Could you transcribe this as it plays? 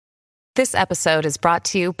This episode is brought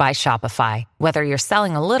to you by Shopify. Whether you're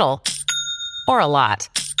selling a little or a lot,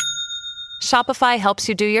 Shopify helps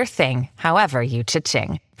you do your thing, however you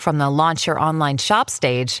cha-ching. From the launch your online shop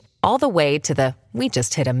stage, all the way to the we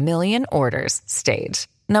just hit 1 million orders stage.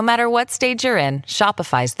 No matter what stage you're in,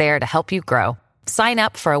 Shopify's there to help you grow. Sign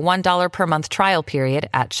up for a $1 per month trial period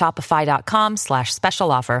at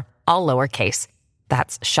shopify.com/special offer, all lowercase.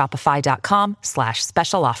 That's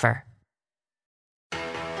shopify.com/special offer.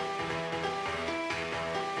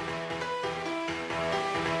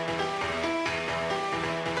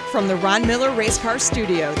 From the Ron Miller Race Car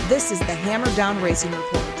Studio, this is the Hammer Down Racing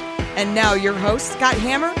Report. And now your hosts, Scott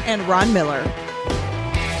Hammer and Ron Miller.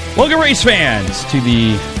 Welcome, race fans, to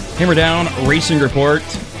the Hammer Down Racing Report.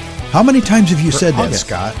 How many times have you said that,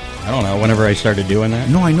 Scott? I don't know, whenever I started doing that.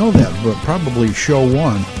 No, I know that, but probably show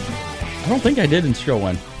one. I don't think I did in show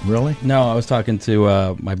one. Really? No, I was talking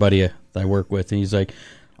to my buddy that I work with, and he's like,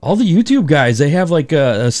 all the YouTube guys, they have like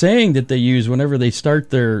a saying that they use whenever they start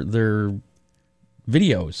their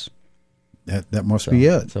videos. That must be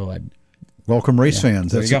it. So welcome, race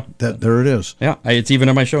fans. There you go. There it is. Yeah, it's even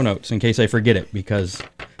in my show notes in case I forget it, because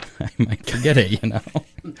I might forget it,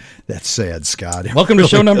 That's sad, Scott. Welcome to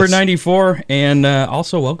show number 94, and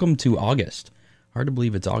also welcome to August. Hard to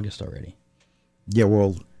believe it's August already. Yeah,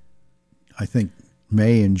 well, I think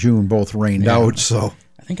May and June both rained out, so.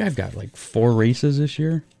 I think I've got like 4 races this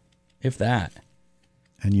year, if that.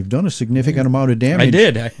 And you've done a significant amount of damage. I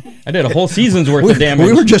did. I did a whole season's worth of damage.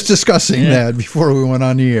 We were just discussing that before we went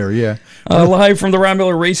on the air, yeah. Live from the Ron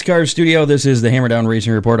Miller Race Car Studio, this is the Hammer Down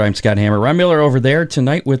Racing Report. I'm Scott Hammer. Ron Miller over there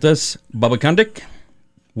tonight with us. Bubba Cundick,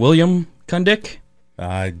 William Cundick.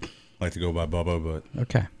 I'd like to go by Bubba,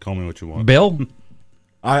 but call me what you want. Bill?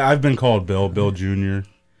 I've been called Bill Jr.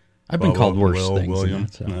 I've been called worse Will, things. William.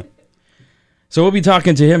 So we'll be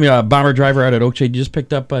talking to him, bomber driver out at Oakshade. Just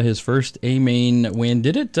picked up his first A-Main win.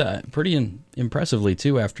 Did it pretty impressively,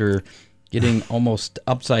 too, after getting almost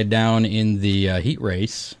upside down in the heat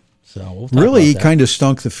race. So we'll talk really, he about that. kind of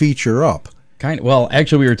stunk the feature up. Well,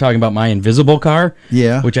 actually, we were talking about my invisible car,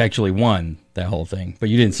 which actually won that whole thing. But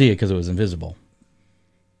you didn't see it because it was invisible.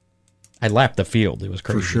 I lapped the field. It was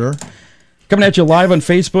crazy. For sure. Coming at you live on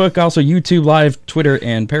Facebook, also YouTube Live, Twitter,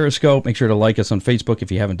 and Periscope. Make sure to like us on Facebook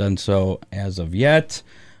if you haven't done so as of yet.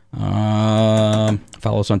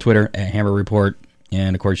 Follow us on Twitter at Hammer Report.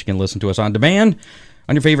 And, of course, you can listen to us on demand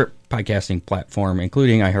on your favorite podcasting platform,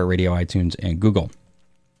 including iHeartRadio, iTunes, and Google.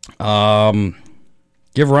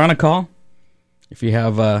 Give Ron a call if you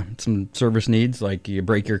have some service needs, like you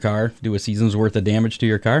break your car, do a season's worth of damage to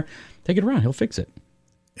your car. Take it around. He'll fix it.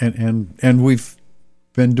 And we've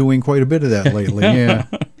been doing quite a bit of that lately. Yeah.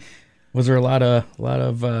 Was there a lot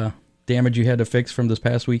of damage you had to fix from this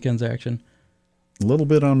past weekend's action? A little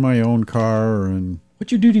bit on my own car, and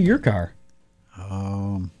what'd you do to your car?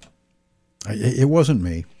 It wasn't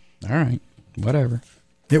me. All right, whatever.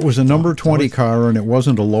 It was a number 20 car, and it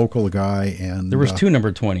wasn't a local guy. And there was 2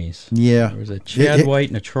 number 20s. Yeah, there was a Chad White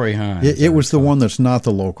and a Troy Hines. It was the one that's not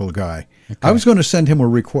the local guy. Okay. I was going to send him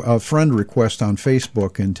a friend request on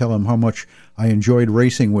Facebook and tell him how much I enjoyed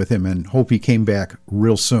racing with him, and hope he came back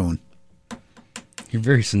real soon. You're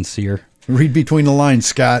very sincere. Read between the lines,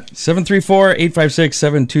 Scott.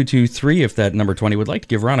 734-856-7223 if that number 20 would like to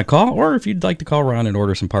give Ron a call, or if you'd like to call Ron and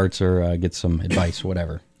order some parts or get some advice,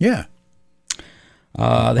 whatever. Yeah.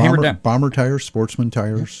 Bomber tires, Sportsman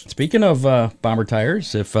tires. Speaking of Bomber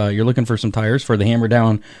tires, if you're looking for some tires for the Hammer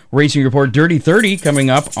Down Racing Report Dirty 30 coming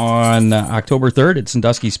up on October 3rd at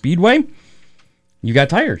Sandusky Speedway, you got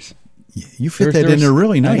tires. You fit that in there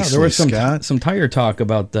really nicely, there was some tire talk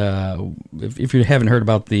about, if you haven't heard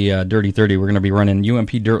about the Dirty 30, we're going to be running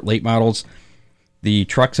UMP Dirt late models, the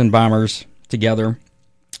trucks and bombers together,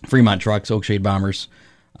 Fremont trucks, Oakshade bombers,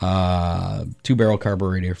 2-barrel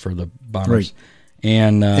carburetor for the bombers. Right.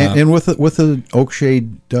 And with the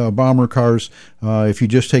Oakshade bomber cars, if you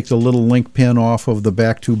just take the little link pin off of the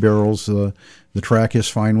back 2 barrels, the track is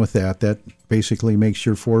fine with that. That basically makes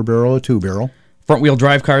your 4-barrel a 2-barrel. Front-wheel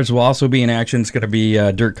drive cars will also be in action. It's going to be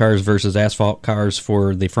dirt cars versus asphalt cars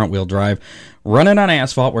for the front-wheel drive. Running on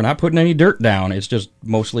asphalt. We're not putting any dirt down. It's just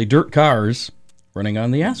mostly dirt cars running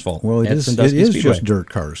on the asphalt. Well, it is just dirt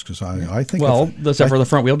cars, because I think... Well, except for the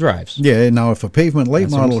front-wheel drives. Yeah, now if a pavement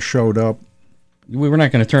late model showed up... We were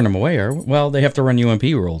not going to turn them away, are we? Well, they have to run UMP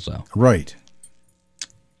rules, though. Right.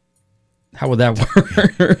 How would that work?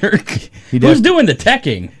 Who's doing the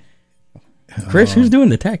teching? Chris, who's doing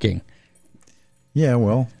the teching? Yeah,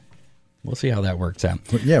 well... We'll see how that works out.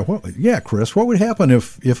 Yeah, Chris, what would happen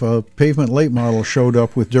if a pavement late model showed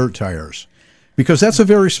up with dirt tires? Because that's a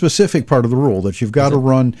very specific part of the rule, that you've got to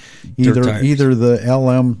run either the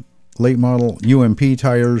LM late model UMP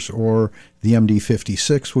tires or the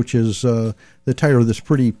MD56, which is the tire that's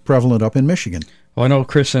pretty prevalent up in Michigan. Well, I know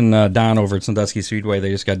Chris and Don over at Sandusky Speedway, they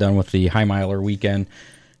just got done with the high miler weekend,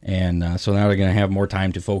 and so now they're going to have more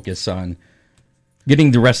time to focus on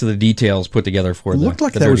getting the rest of the details put together for the. It looked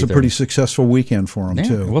like that was a pretty successful weekend for them,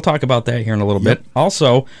 too. We'll talk about that here in a little bit.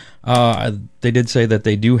 Also, they did say that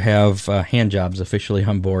they do have hand jobs officially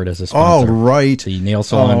on board as a sponsor. Oh, right. The nail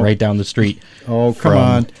salon right down the street. Oh, come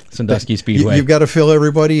on. Sandusky Speedway. You've got to fill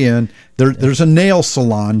everybody in. There's a nail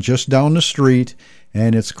salon just down the street,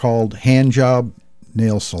 and it's called Hand Job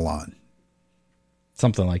Nail Salon.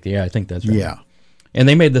 Something like that. Yeah, I think that's right. Yeah. And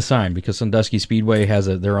they made the sign because Sandusky Speedway has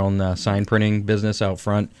their own sign printing business out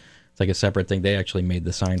front. It's like a separate thing. They actually made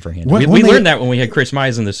the sign for hand. We learned that when we had Chris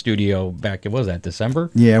Mize in the studio back, what was that, December?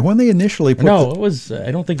 Yeah, when they initially put it was, I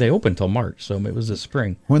don't think they opened until March, so it was this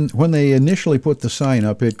spring. When they initially put the sign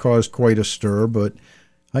up, it caused quite a stir, but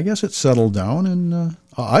I guess it settled down, and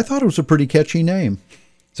I thought it was a pretty catchy name.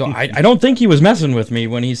 So I don't think he was messing with me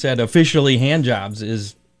when he said officially Hand Jobs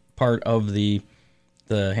is part of the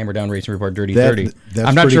Hammer Down Racing Report Dirty 30.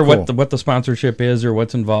 I'm not sure cool. what the sponsorship is or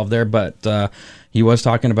what's involved there, but he was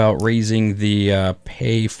talking about raising the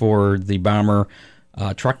pay for the Bomber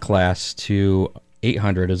truck class to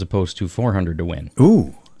 $800 as opposed to $400 to win.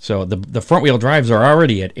 Ooh. So the front wheel drives are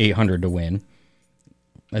already at $800 to win.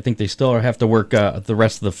 I think they still have to work the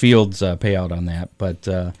rest of the field's payout on that,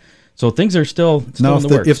 but so things are still now, in the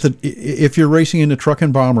works. If you're racing in the truck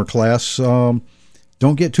and bomber class,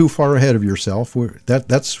 don't get too far ahead of yourself.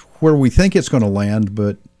 That's where we think it's going to land,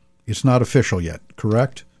 but it's not official yet,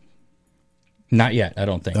 correct? Not yet, I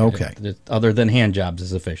don't think. Okay. Other than Hand Jobs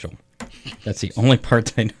is official. That's the only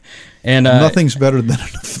part I know. And nothing's better than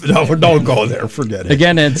no, don't go there. Forget it.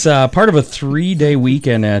 Again, it's part of a 3-day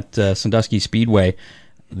weekend at Sandusky Speedway.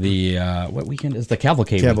 The what weekend is the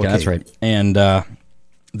Cavalcade weekend? That's right. And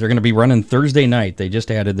they're going to be running Thursday night. They just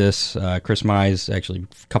added this. Chris Mize, actually,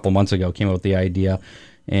 a couple months ago, came up with the idea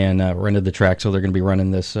and rented the track. So they're going to be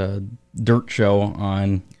running this dirt show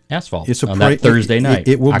on asphalt on that Thursday night.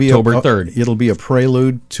 It will October 3rd. It'll be a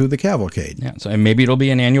prelude to the Cavalcade. Yeah. So and maybe it'll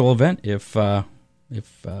be an annual event if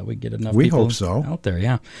we get enough people out there.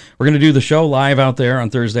 Yeah. We're going to do the show live out there on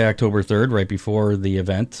Thursday, October 3rd, right before the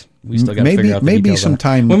event. We still got to figure out the details some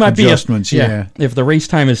time adjustments. Yeah. If the race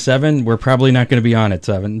time is 7, we're probably not going to be on at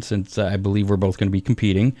 7 since I believe we're both going to be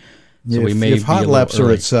competing. So if hot laps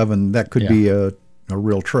are at 7, that could be a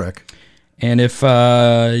real trick. And if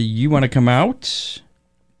you want to come out,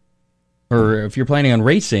 or if you're planning on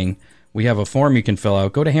racing, we have a form you can fill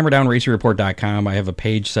out. Go to hammerdownracingreport.com. I have a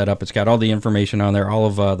page set up. It's got all the information on there, all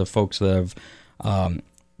of the folks that have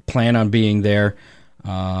planned on being there.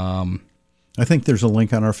 I think there's a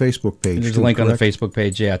link on our Facebook page. There's a link on the Facebook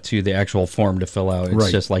page, to the actual form to fill out.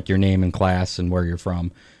 It's just like your name and class and where you're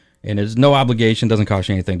from. And there's no obligation. Doesn't cost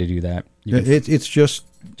you anything to do that. It's just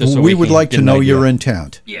so we would like to know your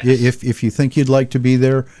intent. Yes. If you think you'd like to be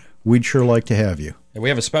there, we'd sure like to have you. And we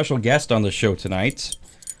have a special guest on the show tonight.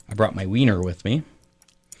 I brought my wiener with me.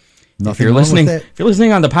 Nothing if you're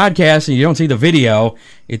listening on the podcast and you don't see the video,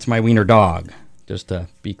 it's my wiener dog. Just to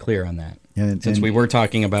be clear on that. Since we were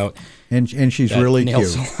talking about and she's really nail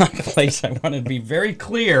cute. Salon place, I want to be very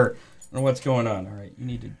clear on what's going on. All right, you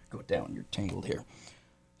need to go down. You're tangled here.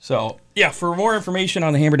 So, for more information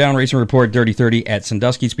on the Hammer Down Racing Report Dirty 30 at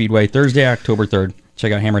Sandusky Speedway, Thursday, October 3rd,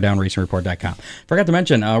 check out hammerdownracingreport.com. Forgot to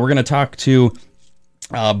mention, we're going to talk to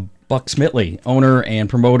Buck Smitley, owner and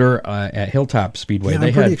promoter at Hilltop Speedway.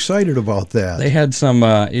 I'm pretty excited about that. They had some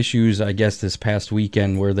issues, I guess, this past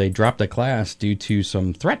weekend where they dropped a class due to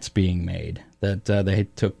some threats being made that they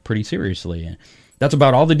took pretty seriously. That's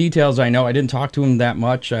about all the details I know. I didn't talk to him that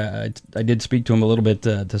much. I did speak to him a little bit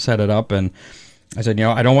to set it up, and I said,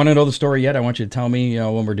 I don't want to know the story yet. I want you to tell me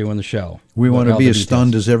when we're doing the show. We want to be as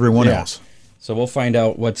stunned as everyone else. So we'll find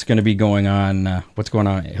out what's going to be going on, what's going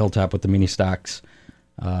on at Hilltop with the mini stocks.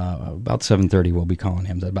 About 7:30 we'll be calling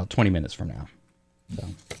him. About 20 minutes from now. So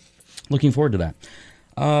looking forward to that.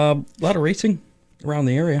 A lot of racing around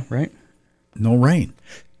the area, right? No rain.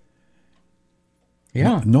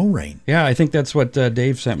 Yeah. No rain. Yeah, I think that's what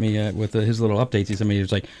Dave sent me with his little updates. He sent me, he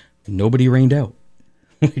was like, nobody rained out.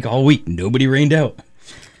 Like all week, nobody rained out.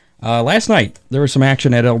 Last night, there was some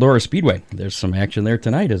action at Eldora Speedway. There's some action there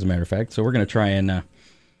tonight, as a matter of fact. So we're going to try and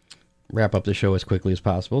wrap up the show as quickly as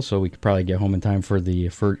possible so we could probably get home in time for the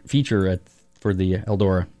feature for the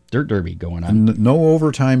Eldora Dirt Derby going on. No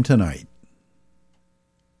overtime tonight.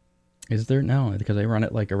 Is there? No, because they run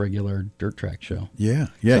it like a regular dirt track show. Yeah,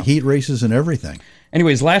 heat races and everything.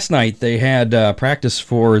 Anyways, last night they had practice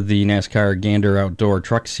for the NASCAR Gander Outdoor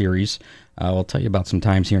Truck Series. I'll tell you about some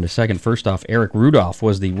times here in a second. First off, Eric Rudolph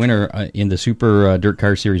was the winner in the Super Dirt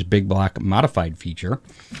Car Series Big Block Modified feature.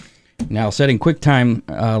 Now, setting quick time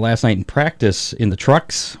last night in practice in the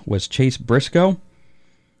trucks was Chase Briscoe.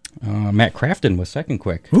 Matt Crafton was second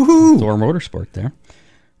quick. Woohoo! Thor Motorsport there.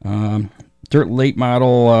 Dirt late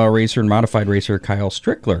model racer and modified racer Kyle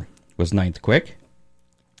Strickler was ninth quick.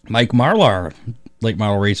 Mike Marlar, late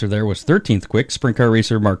model racer there, was 13th quick. Sprint car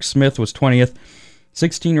racer Mark Smith was 20th.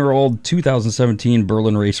 16-year-old 2017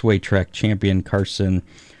 Berlin Raceway track champion Carson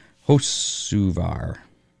Hosuvar.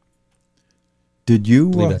 Did you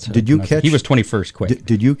catch? He was 21st quick.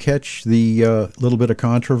 Did you catch the little bit of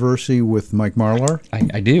controversy with Mike Marlar?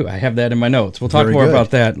 I do. I have that in my notes. We'll talk more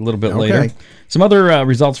about that a little bit later. Some other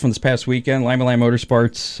results from this past weekend. Lima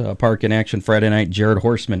Motorsports Park in action Friday night. Jared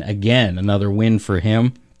Horseman, again, another win for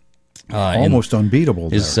him. Almost unbeatable.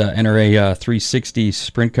 His NRA 360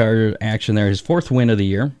 sprint car action there. His fourth win of the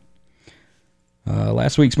year.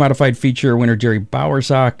 Last week's modified feature winner Jerry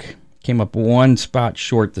Bowersock came up one spot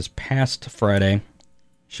short this past Friday.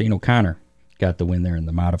 Shane O'Connor got the win there in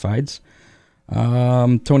the modifieds.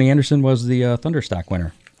 Tony Anderson was the Thunderstock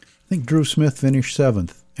winner. I think Drew Smith finished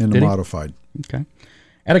 7th in the modified. Okay.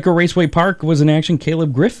 Attica Raceway Park was in action.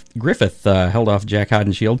 Caleb Griffith held off Jack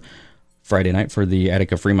Hodenshield Friday night for the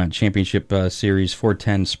Attica Fremont Championship Series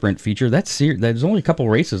 410 Sprint feature. There's only a couple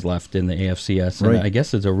races left in the AFCS, and I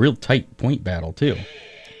guess it's a real tight point battle, too.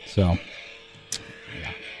 So,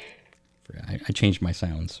 yeah. I changed my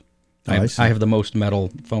sounds. I have the most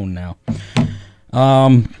metal phone now.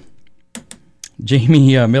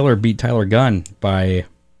 Jamie Miller beat Tyler Gunn by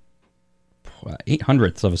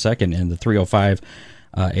 0.08 of a second in the 305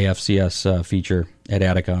 AFCS feature at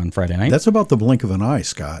Attica on Friday night. That's about the blink of an eye,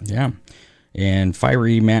 Scott. Yeah. And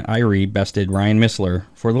fiery Matt Irie bested Ryan Missler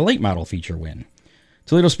for the late model feature win.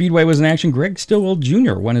 Toledo Speedway was in action. Greg Stillwell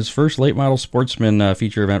Jr. won his first late model sportsman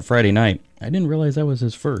feature event Friday night. I didn't realize that was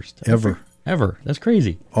his first. Ever. That's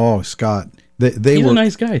crazy. Oh, Scott. He's a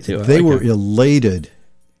nice guy, too. They were elated.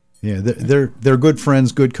 Yeah, they're good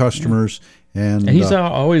friends, good customers. And he's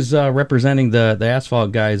always representing the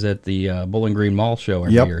asphalt guys at the Bowling Green Mall show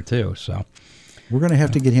every year, too. So we're going to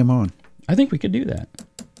have to get him on. I think we could do that.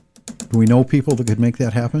 Do we know people that could make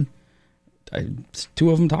that happen? Two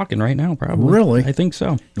of them talking right now, probably. Really? I think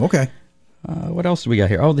so. Okay. What else do we got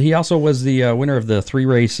here? Oh, he also was the winner of the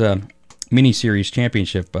 3-race mini-series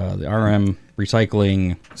championship, the RM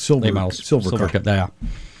Recycling Silver Cup. Yeah.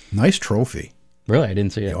 Nice trophy. Really? I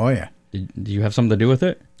didn't see it. Oh, yeah. Did you have something to do with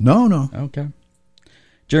it? No. Okay.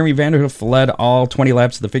 Jeremy Vanderhoof led all 20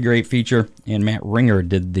 laps of the figure 8 feature, and Matt Ringer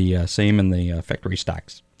did the same in the factory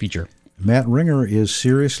stocks feature. Matt Ringer is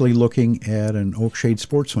seriously looking at an Oakshade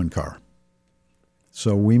Sportsman car.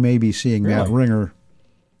 So we may be seeing Matt Ringer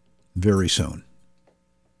very soon.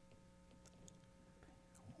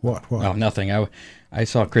 What? Oh, nothing. I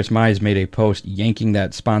saw Chris Mize made a post yanking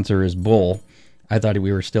that sponsor as bull. I thought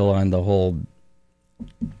we were still on the whole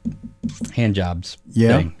hand jobs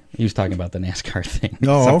thing. He was talking about the NASCAR thing.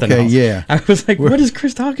 Oh, okay, else. Yeah. I was like, what is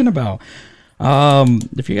Chris talking about?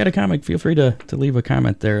 If you got a comment, feel free to leave a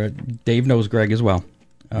comment there. Dave knows Greg as well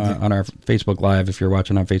on our Facebook Live, if you're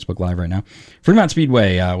watching on Facebook Live right now. Fremont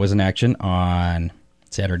Speedway was in action on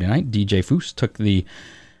Saturday night. DJ Foose took the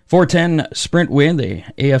 410 sprint win, the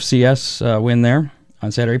AFCS win there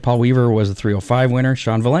on Saturday. Paul Weaver was the 305 winner.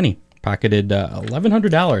 Sean Valeni pocketed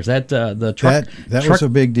 $1,100. The truck that was a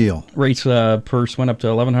big deal. Race purse went up to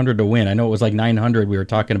 $1,100 to win. I know it was like $900. We were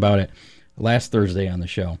talking about it last Thursday on the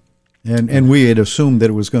show. And we had assumed that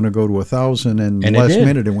it was going to go to 1,000, and last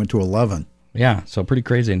minute it went to 11. Yeah, so pretty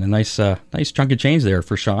crazy, and a nice chunk of change there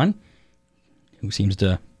for Sean, who seems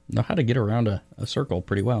to know how to get around a circle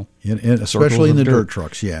pretty well. And especially in the dirt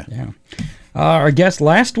trucks, yeah. Our guest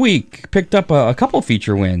last week picked up a couple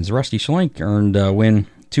feature wins. Rusty Schlenk earned win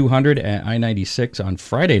 200 at I-96 on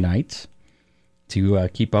Friday nights to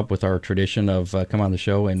keep up with our tradition of come on the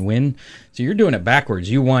show and win. So you're doing it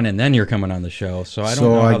backwards. You won and then you're coming on the show. So I don't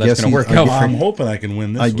know how that's going to work out. I'm hoping I can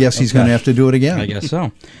win this I guess he's going to have to do it again. I guess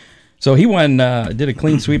so. So he won, did a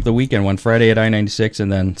clean sweep the weekend, won Friday at I-96,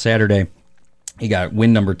 and then Saturday he got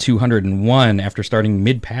win number 201 after starting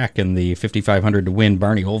mid-pack in the 5,500 to win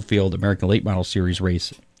Barney Oldfield American Late Model Series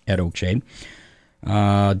race at Oakshade.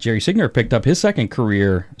 Jerry Signer picked up his second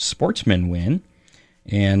career sportsman win.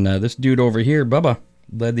 And this dude over here, Bubba,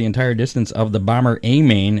 led the entire distance of the Bomber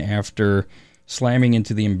A-Main after slamming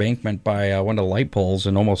into the embankment by one of the light poles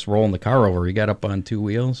and almost rolling the car over. He got up on two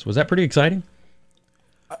wheels. Was that pretty exciting?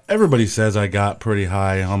 Everybody says I got pretty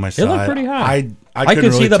high on my side. It looked pretty high. I could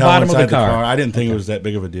couldn't see the tell bottom of the inside car. I didn't think it was that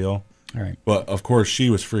big of a deal. All right. But, of course, she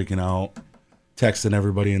was freaking out, texting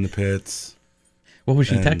everybody in the pits. What was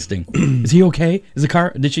she texting? Is he okay? Is the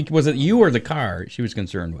car? Was it you or the car she was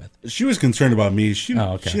concerned with? She was concerned about me. She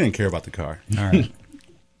okay. She didn't care about the car. All right.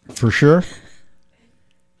 For sure.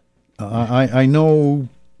 I know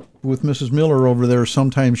with Mrs. Miller over there,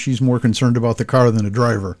 sometimes she's more concerned about the car than the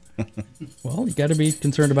driver. Well, you got to be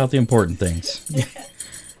concerned about the important things.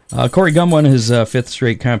 Corey Gum won his fifth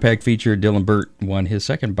straight compact feature. Dylan Burt won his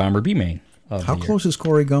second Bomber B main. How close is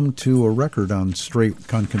Corey Gum to a record on straight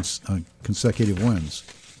consecutive wins?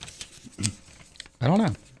 I don't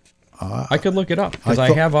know. I could look it up because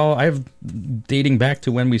I have dating back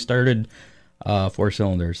to when we started Four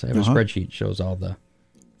Cylinders. I have a spreadsheet shows all the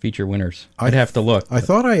feature winners. I'd have to look. I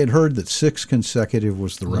thought I had heard that 6 consecutive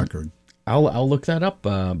was the record. I'll look that up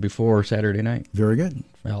before Saturday night. Very good.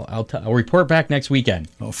 I'll report back next weekend.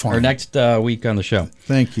 Oh, fine. Or next week on the show.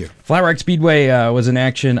 Thank you. Flat Rock Speedway was in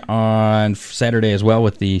action on Saturday as well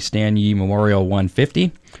with the Stan Yee Memorial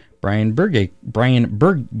 150. Brian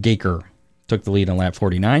Bergaker took the lead on lap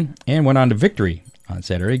 49 and went on to victory on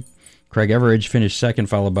Saturday. Craig Everidge finished second,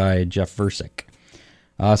 followed by Jeff Versick.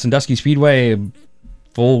 Sandusky Speedway,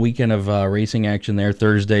 full weekend of racing action there,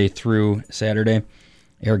 Thursday through Saturday.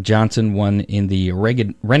 Eric Johnson won in the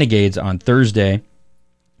Renegades on Thursday.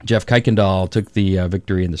 Jeff Kuykendall took the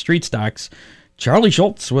victory in the street stocks. Charlie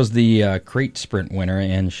Schultz was the crate sprint winner,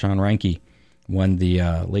 and Sean Reinke won the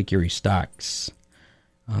Lake Erie stocks.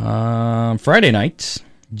 Friday night,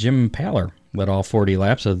 Jim Paller led all 40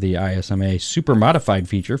 laps of the ISMA Super Modified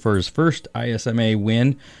feature for his first ISMA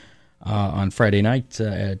win on Friday night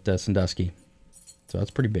at Sandusky. So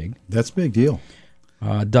that's pretty big. That's a big deal.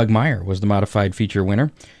 Doug Meyer was the modified feature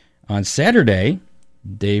winner. On Saturday,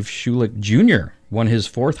 Dave Schulich Jr. won his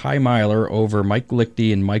fourth high miler over Mike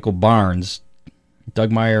Lichty and Michael Barnes.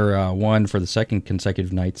 Doug Meyer won for the second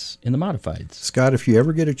consecutive nights in the modifieds. Scott, if you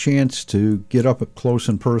ever get a chance to get up close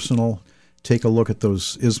and personal, take a look at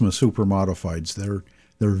those ISMA Super Modifieds.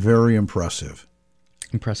 They're very impressive.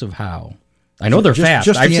 Impressive how? I know they're fast.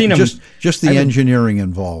 I've seen them. Just the engineering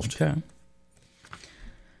involved. Okay.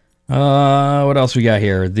 What else we got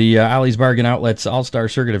here? The Ollie's Bargain Outlets All-Star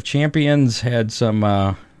Circuit of Champions had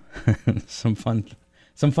some some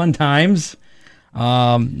fun times.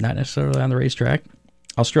 Not necessarily on the racetrack.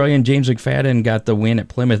 Australian James McFadden got the win at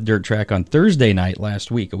Plymouth Dirt Track on Thursday night last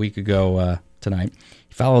week, a week ago tonight.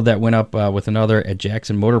 He followed that win up with another at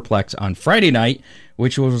Jackson Motorplex on Friday night,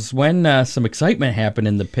 which was when some excitement happened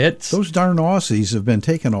in the pits. Those darn Aussies have been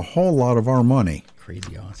taking a whole lot of our money. Crazy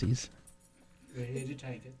Aussies. Ready to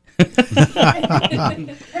take it.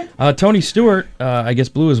 Tony Stewart, I guess,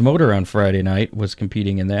 blew his motor on Friday night, was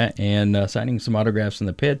competing in that, and signing some autographs in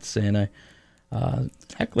the pits, and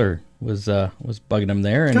Heckler was bugging him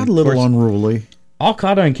there. And got a little unruly. All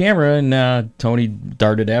caught on camera, and Tony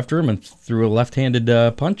darted after him and threw a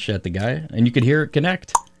left-handed punch at the guy, and you could hear it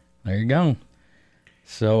connect. There you go.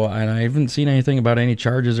 So, and I haven't seen anything about any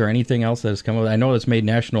charges or anything else that has come up. I know it's made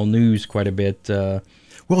national news quite a bit.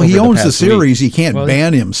 Well, he owns the series. Week. He can't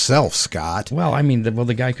ban himself, Scott. Well, I mean,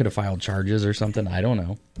 the guy could have filed charges or something. I don't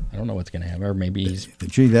know. I don't know what's going to happen. Or maybe he's...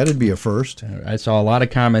 Gee, that'd be a first. I saw a lot of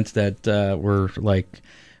comments that were like,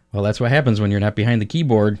 well, that's what happens when you're not behind the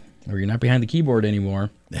keyboard, or you're not behind the keyboard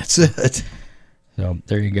anymore. That's it. So,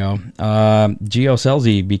 there you go. Gio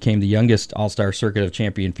Scelzi became the youngest All-Star Circuit of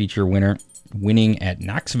Champion feature winner, winning at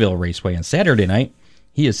Knoxville Raceway on Saturday night.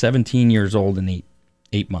 He is 17 years old and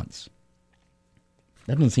 8 months.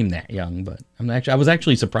 That doesn't seem that young, but I was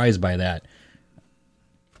actually surprised by that.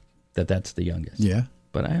 That's the youngest. Yeah.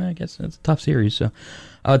 But I guess it's a tough series. So,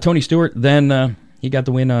 Tony Stewart, then he got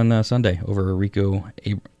the win on Sunday over Rico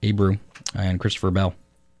Abreu and Christopher Bell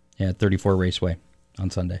at 34 Raceway on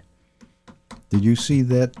Sunday. Did you see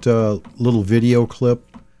that little video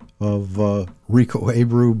clip of Rico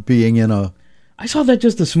Abreu being in a... I saw that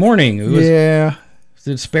just this morning. It was, yeah.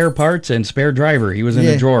 Spare parts and spare driver. He was in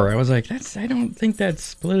a drawer. I was like, I don't think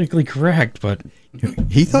that's politically correct, but...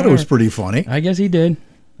 He thought it was pretty funny. I guess he did.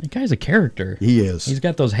 That guy's a character. He is. He's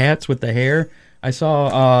got those hats with the hair. I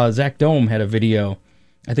saw Zach Dome had a video.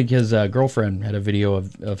 I think his girlfriend had a video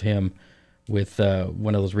of him with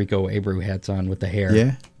one of those Rico Abreu hats on with the hair.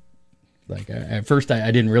 Yeah. Like, at first, I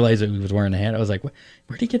didn't realize that he was wearing a hat. I was like,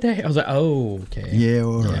 where'd he get that hat? I was like, oh, okay. Yeah,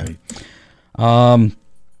 all right.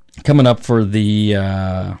 Coming up for the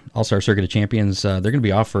All-Star Circuit of Champions, they're going to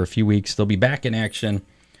be off for a few weeks. They'll be back in action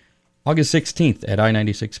August 16th at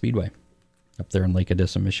I-96 Speedway up there in Lake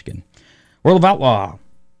Odessa, Michigan. World of Outlaw,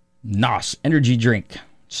 NOS Energy Drink,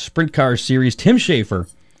 Sprint Car Series, Tim Schafer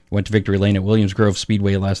Went to Victory Lane at Williams Grove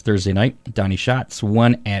Speedway last Thursday night. Donnie Schatz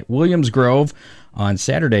won at Williams Grove on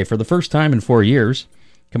Saturday for the first time in 4 years.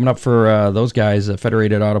 Coming up for those guys,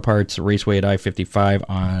 Federated Auto Parts Raceway at I-55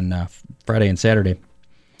 on Friday and Saturday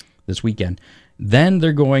this weekend. Then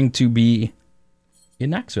they're going to be in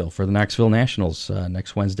Knoxville for the Knoxville Nationals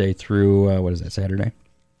next Wednesday through, Saturday?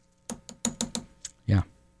 Yeah.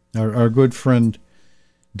 Our good friend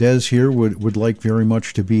Des here would like very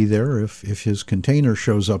much to be there if his container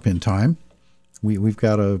shows up in time. We've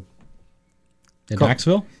got in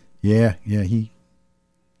Knoxville? Yeah, he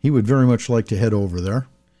would very much like to head over there.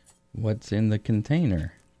 What's in the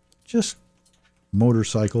container? Just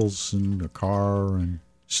motorcycles and a car and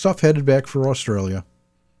stuff headed back for Australia.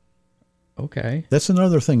 Okay. That's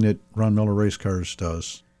another thing that Ron Miller Race Cars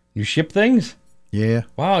does. You ship things? Yeah.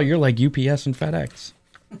 Wow, you're like UPS and FedEx.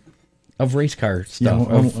 Of race car stuff,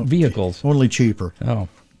 of vehicles. Only cheaper. Oh.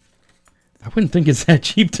 I wouldn't think it's that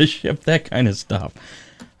cheap to ship that kind of stuff.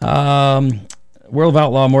 World of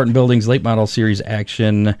Outlaw Morton Buildings Late Model Series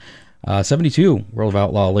action. 72 World of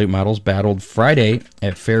Outlaw late models battled Friday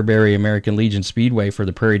at Fairbury American Legion Speedway for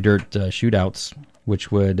the Prairie Dirt shootouts,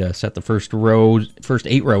 which would set the first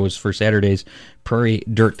 8 rows for Saturday's Prairie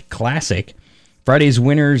Dirt Classic. Friday's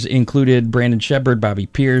winners included Brandon Shepard, Bobby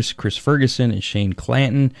Pierce, Chris Ferguson, and Shane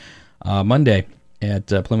Clanton. Monday at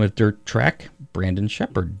Plymouth Dirt Track, Brandon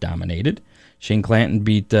Shepard dominated. Shane Clanton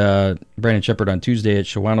beat Brandon Shepard on Tuesday at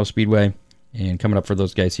Shawano Speedway. And coming up for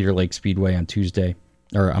those guys, Cedar Lake Speedway on Tuesday.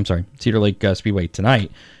 Cedar Lake Speedway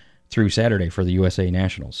tonight through Saturday for the USA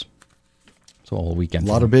Nationals. So a whole weekend.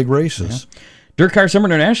 A lot of big races. Yeah. Dirt Car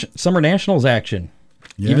Summer Nationals action.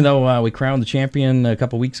 Yeah. Even though we crowned the champion a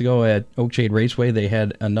couple weeks ago at Oakshade Raceway, they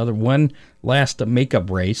had one last makeup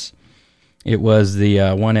race. It was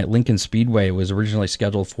the one at Lincoln Speedway. It was originally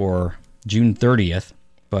scheduled for June 30th,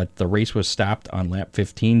 but the race was stopped on lap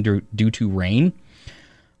 15 due to rain.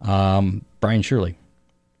 Brian Shirley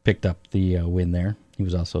picked up the win there. He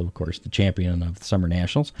was also, of course, the champion of the Summer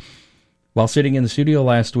Nationals. While sitting in the studio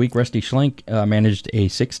last week, Rusty Schlenk managed a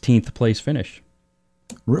 16th place finish.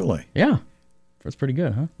 Really? Yeah. That's pretty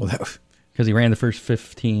good, huh? Well, because he ran the first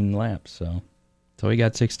 15 laps, so he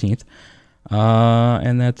got 16th.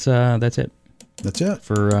 And that's it. That's it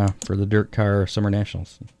for the Dirt Car Summer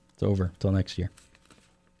Nationals. It's over till next year.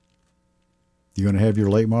 You going to have your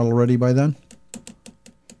late model ready by then?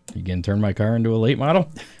 You can turn my car into a late model?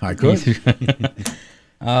 I could.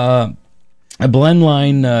 A blend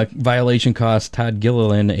line violation cost Todd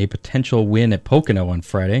Gilliland a potential win at Pocono on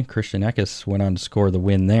Friday. Christian Eckes went on to score the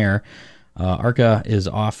win there. ARCA is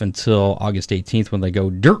off until August 18th when they go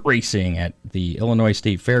dirt racing at the Illinois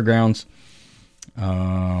State Fairgrounds.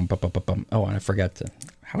 Oh, and I forgot to.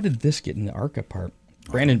 How did this get in the ARCA part?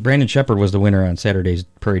 Brandon Shepard was the winner on Saturday's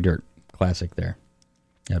Prairie Dirt Classic there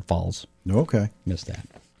at Falls. Okay. Missed that.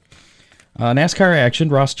 NASCAR action.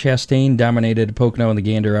 Ross Chastain dominated Pocono in the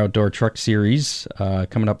Gander Outdoor Truck Series.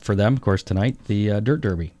 Coming up for them, of course, tonight, the Dirt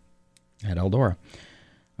Derby at Eldora.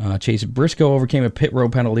 Chase Briscoe overcame a pit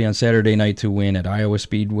road penalty on Saturday night to win at Iowa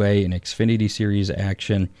Speedway in Xfinity Series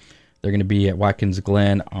action. They're going to be at Watkins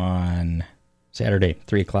Glen on Saturday,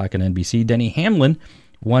 3 o'clock on NBC. Denny Hamlin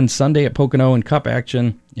won Sunday at Pocono in Cup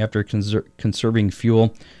action after conserving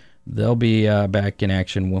fuel. They'll be back in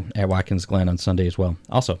action at Watkins Glen on Sunday as well.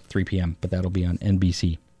 Also, 3 p.m., but that'll be on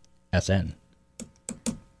NBC SN.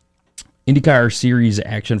 IndyCar Series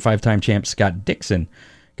action. 5-time champ Scott Dixon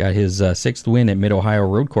got his 6th win at Mid-Ohio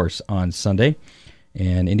Road Course on Sunday.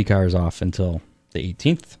 And IndyCar is off until the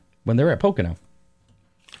 18th when they're at Pocono.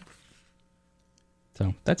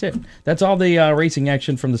 So that's it. That's all the racing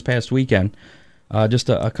action from this past weekend. Just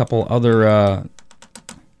a couple other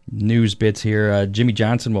news bits here. Jimmy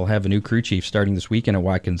Johnson will have a new crew chief starting this weekend at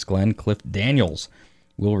Watkins Glen. Cliff Daniels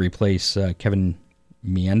will replace Kevin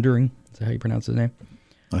Meandering. Is that how you pronounce his name?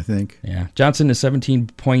 I think. Yeah. Johnson is 17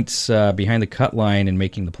 points behind the cut line and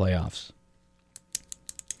making the playoffs.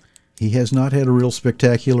 He has not had a real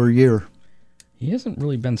spectacular year. He hasn't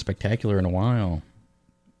really been spectacular in a while.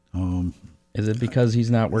 Is it because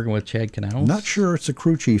he's not working with Chad Canals? Not sure it's a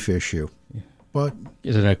crew chief issue. But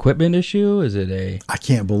is it an equipment issue? Is it I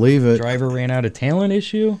can't believe it. Driver ran out of talent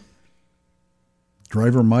issue?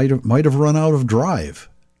 Driver might have run out of drive.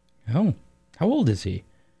 Oh. How old is he?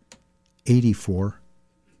 84.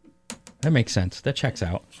 That makes sense. That checks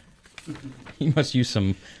out. He must use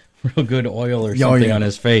some real good oil or something on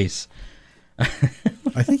his face.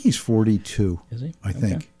 I think he's 42. Is he? I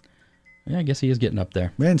think. Yeah, I guess he is getting up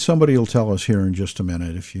there. Man, somebody will tell us here in just a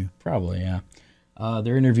minute if you... Probably, yeah.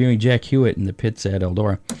 They're interviewing Jack Hewitt in the pits at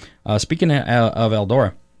Eldora. Speaking of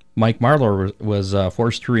Eldora, Mike Marlar was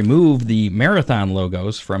forced to remove the Marathon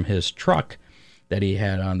logos from his truck that he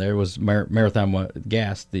had on there. It was Marathon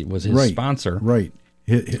Gas was his sponsor. Right.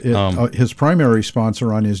 His primary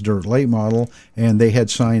sponsor on his Dirt Late model, and they had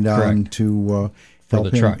signed on to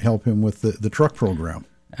help him with the truck program.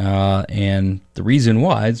 And the reason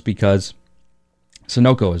was because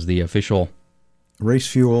Sunoco is the official race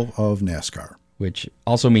fuel of NASCAR, which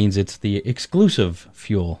also means it's the exclusive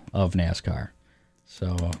fuel of NASCAR.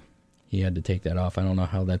 So he had to take that off. I don't know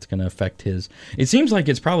how that's going to affect his... It seems like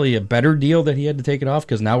it's probably a better deal that he had to take it off,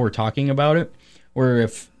 because now we're talking about it, where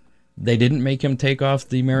if they didn't make him take off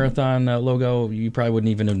the Marathon logo, you probably wouldn't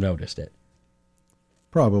even have noticed it.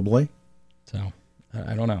 Probably. So,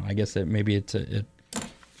 I don't know. I guess maybe it's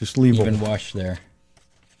just leave even wash there.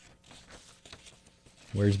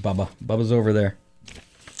 Where's Bubba? Bubba's over there.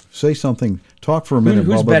 Say something. Talk for a minute,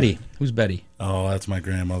 Who's Bubba. Betty? Who's Betty? Oh, that's my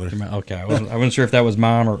grandmother. Okay, I wasn't sure if that was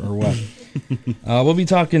mom or what. We'll be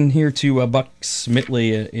talking here to Buck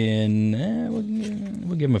Smitley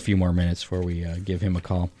we'll give him a few more minutes before we give him a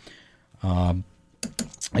call.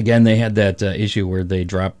 Again, they had that issue where they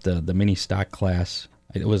dropped the mini stock class.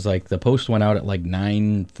 It was like the post went out at like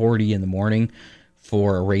 9:40 in the morning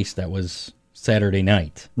for a race that was Saturday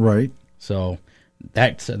night. Right. So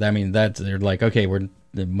they're like, okay,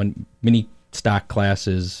 the mini stock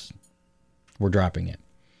classes, we're dropping it.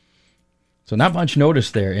 So not much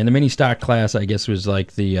notice there. And the mini stock class, I guess, was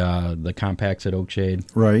like the compacts at Oakshade.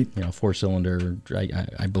 Right. 4-cylinder.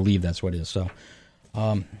 I believe that's what it is. So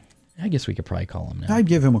I guess we could probably call him now. I'd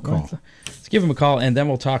give him a call. Let's give him a call, and then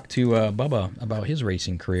we'll talk to Bubba about his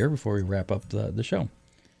racing career before we wrap up the show.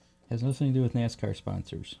 Has nothing to do with NASCAR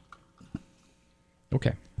sponsors.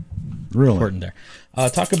 Okay. Really important there.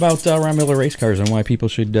 Talk about Ron Miller race cars and why people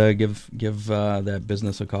should give that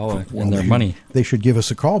business a call and their money. They should give us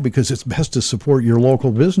a call, because it's best to support your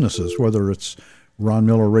local businesses, whether it's Ron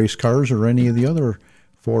Miller race cars or any of the other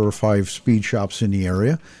 4 or 5 speed shops in the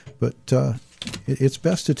area. But it's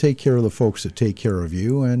best to take care of the folks that take care of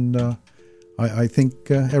you. And I think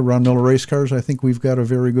at Ron Miller race cars, I think we've got a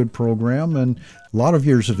very good program and a lot of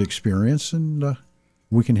years of experience, and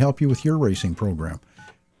we can help you with your racing program.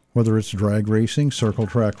 Whether it's drag racing, circle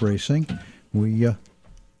track racing, we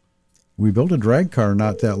built a drag car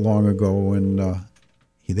not that long ago, and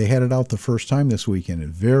they had it out the first time this weekend.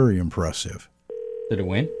 It's very impressive. Did it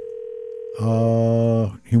win?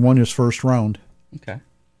 He won his first round. Okay.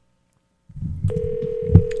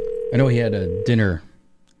 I know he had a dinner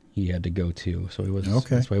he had to go to, so he was.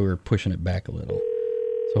 Okay. That's why we were pushing it back a little.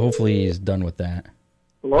 So hopefully he's done with that.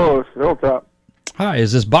 Hello, it's Hilltop. Hi,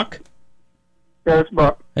 is this Buck? Yeah, it's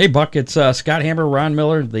Buck. Hey, Buck, it's Scott Hammer, Ron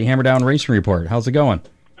Miller, the Hammer Down Racing Report. How's it going?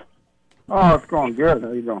 Oh, it's going good.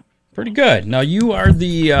 How you doing? Pretty good. Now, you are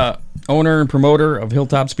the owner and promoter of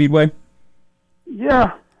Hilltop Speedway?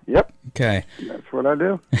 Yeah. Yep. Okay. That's what I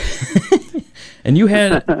do. And you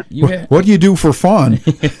had... What do you do for fun?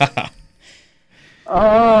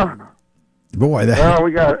 Boy, that... Well,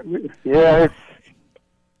 we got... Yeah, it's...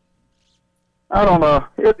 I don't know.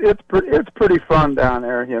 It's pretty fun down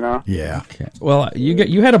there, you know. Yeah. Okay. Well,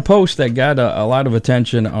 you had a post that got a lot of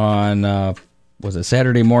attention on was it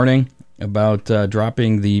Saturday morning about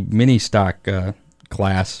dropping the mini stock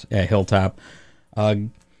class at Hilltop.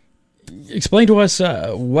 Explain to us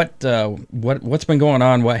what's been going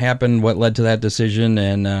on, what happened, what led to that decision,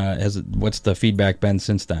 and what's the feedback been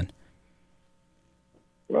since then?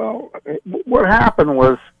 Well, what happened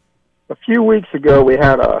was a few weeks ago we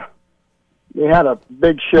had a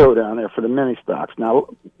big show down there for the mini stocks. Now,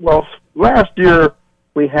 well, last year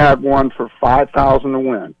we had one for $5,000 to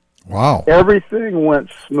win. Wow! Everything went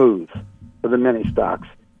smooth for the mini stocks,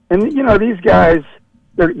 and these guys,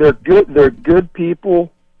 they're good. They're good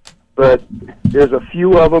people, but there's a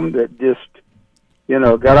few of them that just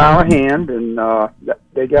got out of hand, and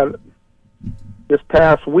they got this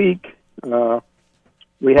past week.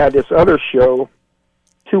 We had this other show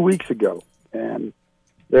 2 weeks ago, and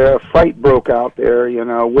the fight broke out there,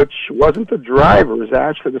 which wasn't the drivers,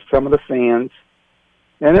 actually, some of the fans.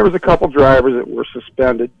 And there was a couple drivers that were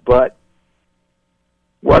suspended. But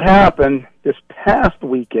what happened this past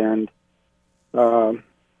weekend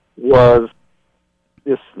was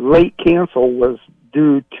this late cancel was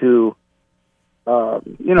due to,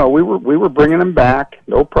 we were bringing them back,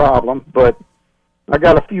 no problem. But I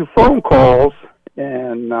got a few phone calls,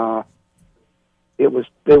 and they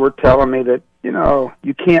were telling me that,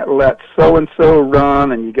 you can't let so-and-so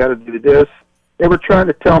run, and you got to do this. They were trying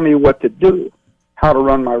to tell me what to do, how to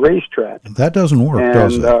run my racetrack. That doesn't work,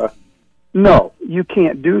 does it? No, you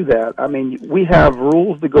can't do that. I mean, we have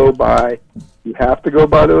rules to go by. You have to go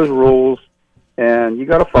by those rules. and you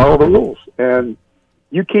got to follow the rules. And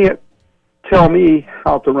you can't tell me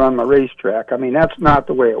how to run my racetrack. I mean, that's not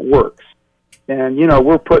the way it works. And, you know,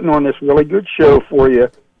 we're putting on this really good show for you.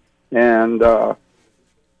 And,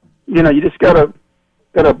 you know, you just got to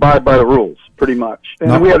abide by the rules, pretty much.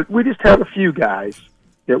 And we just had a few guys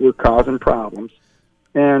that were causing problems.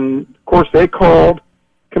 And, of course, they called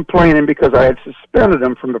complaining because I had suspended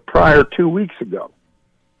them from the prior 2 weeks ago.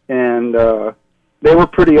 And they were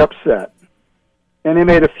pretty upset. And they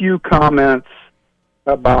made a few comments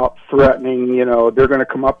about threatening, you know, they're going to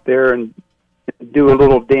come up there and do a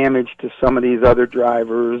little damage to some of these other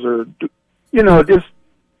drivers, or, you know,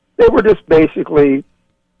 they were just basically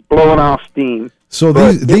blowing off steam. So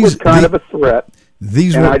these was kind of a threat.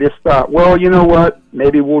 I just thought, well, you know what?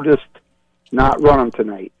 Maybe we'll just not run them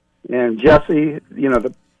tonight. And Jesse, you know,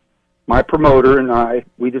 my promoter and I,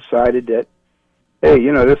 we decided that, hey,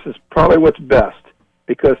 you know, this is probably what's best,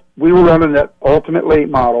 because we were running that Ultimate Late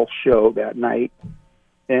Model show that night.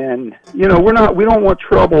 And, you know, we don't want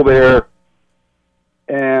trouble there.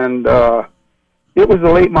 And it was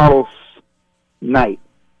the late models night.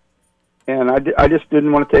 And I just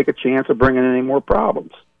didn't want to take a chance of bringing any more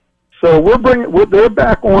problems. So they're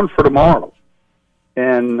back on for tomorrow.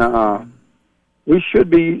 And we should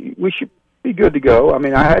be good to go. I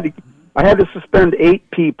mean, I had to suspend 8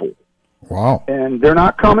 people. Wow. And they're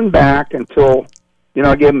not coming back until, you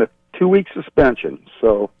know, I gave them a 2-week suspension.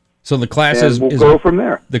 So the class we'll go from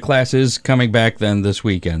there. The class is coming back then this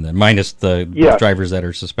weekend, then, minus the drivers that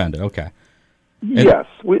are suspended. Okay. Yes,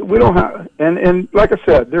 we don't have, and like I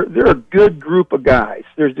said, they're a good group of guys.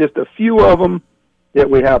 There's just a few of them that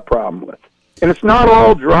we have a problem with, and it's not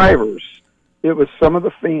all drivers. It was some of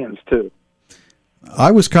the fans too.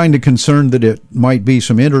 I was kind of concerned that it might be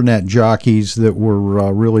some internet jockeys that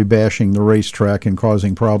were really bashing the racetrack and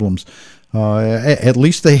causing problems. At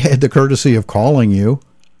least they had the courtesy of calling you.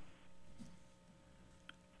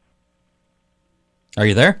 Are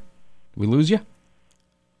you there? Did we lose you?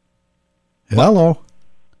 Hello.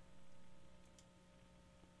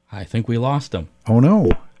 I think we lost him. Oh, no.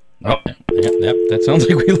 Oh, yep, that sounds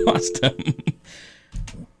like we lost him.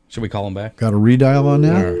 Should we call him back? Got a redial on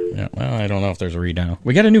that? Yeah, well, I don't know if there's a redial.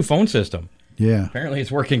 We got a new phone system. Yeah. Apparently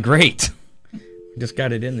it's working great. We just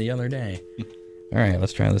got it in the other day. All right,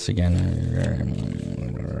 let's try this again.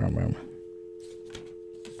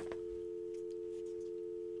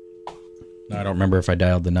 I don't remember if I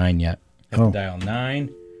dialed the 9 yet. I have to dial 9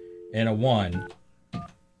 and a 1.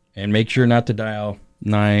 And make sure not to dial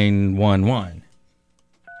 911.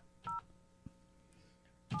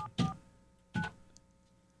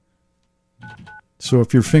 So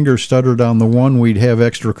if your finger stuttered on the 1, we'd have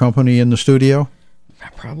extra company in the studio?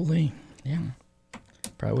 Probably, yeah.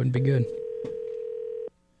 Probably wouldn't be good.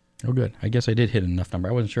 Oh, good. I guess I did hit enough number.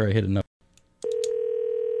 I wasn't sure I hit enough.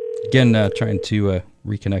 Again, trying to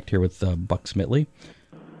reconnect here with Buck Smitley.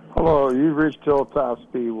 Hello, you've reached Hilltop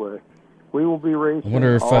Speedway. We will be racing. I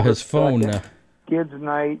wonder if his phone. Kids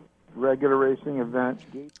Night, regular racing event.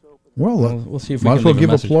 Well, we'll see if we might can as well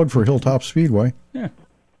give a plug for Hilltop Speedway. Yeah.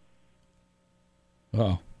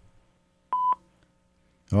 Oh.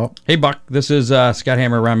 Oh. Hey, Buck. This is Scott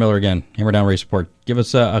Hammer, Ron Miller again. Hammer Down Race Report. Give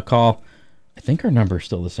us a call. I think our number is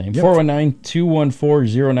still the same. Yep.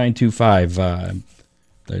 419-214-0925.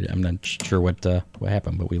 I'm not sure what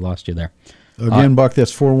happened, but we lost you there. Again, Buck,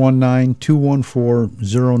 that's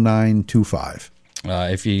 419-214-0925.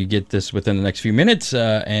 If you get this within the next few minutes,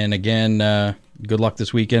 and again, good luck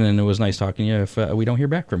this weekend, and it was nice talking to you if we don't hear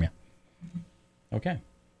back from you. Okay.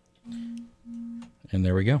 And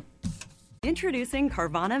there we go. Introducing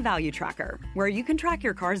Carvana Value Tracker, where you can track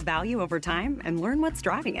your car's value over time and learn what's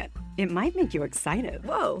driving it. It might make you excited.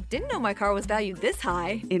 Whoa, didn't know my car was valued this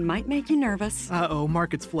high. It might make you nervous. Uh-oh,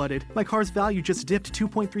 market's flooded. My car's value just dipped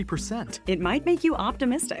 2.3%. It might make you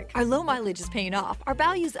optimistic. Our low mileage is paying off. Our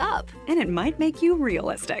value's up. And it might make you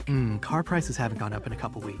realistic. Car prices haven't gone up in a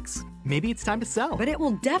couple weeks. Maybe it's time to sell. But it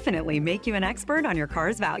will definitely make you an expert on your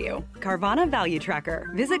car's value. Carvana Value Tracker.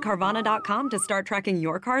 Visit Carvana.com to start tracking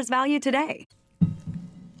your car's value today.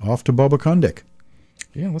 Off to Bubba Cundick.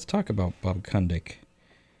 Yeah, let's talk about Bubba Cundick.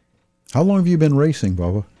 How long have you been racing,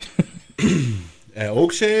 Bubba? At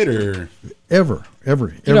Oakshade or? Ever.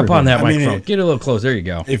 Get up on that microphone. Get a little close. There you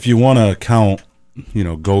go. If you want to count,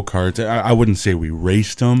 go-karts, I wouldn't say we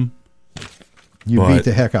raced them. You beat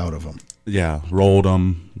the heck out of them. Yeah, rolled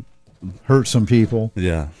them. Hurt some people.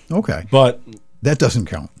 Yeah. Okay. But that doesn't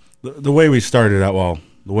count. The way we started out,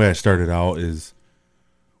 the way I started out is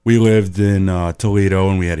we lived in Toledo,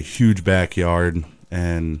 and we had a huge backyard,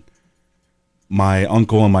 and my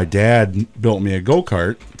uncle and my dad built me a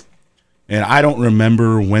go-kart, and I don't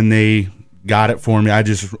remember when they got it for me. I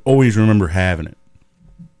just always remember having it.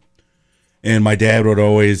 And my dad would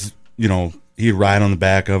always, he'd ride on the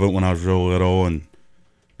back of it when I was real little and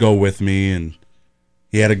go with me. And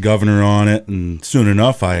he had a governor on it. And soon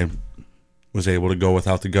enough, I was able to go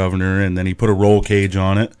without the governor. And then he put a roll cage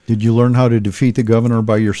on it. Did you learn how to defeat the governor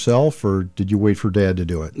by yourself, or did you wait for Dad to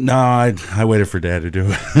do it? No, I waited for Dad to do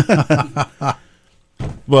it.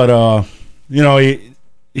 But,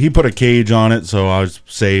 he put a cage on it, so I was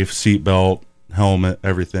safe, seatbelt, helmet,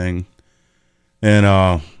 everything.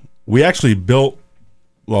 And we actually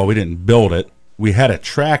we didn't build it. We had a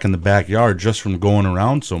track in the backyard just from going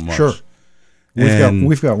around so much. Sure.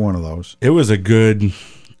 We've got one of those. It was a good,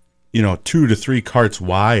 2 to 3 carts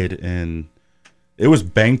wide, and it was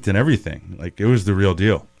banked and everything. Like, it was the real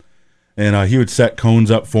deal. And he would set cones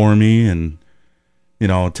up for me and,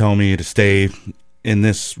 tell me to stay in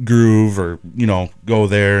this groove or, go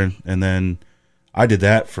there. And then I did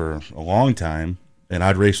that for a long time. And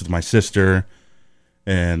I'd race with my sister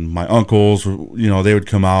and my uncles, they would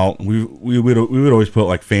come out. We would always put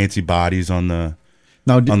like fancy bodies on the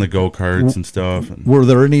go-karts and stuff. Were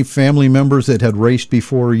there any family members that had raced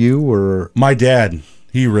before you? Or my dad,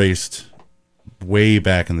 he raced way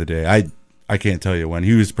back in the day. I can't tell you when.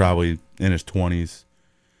 He was probably in his 20s.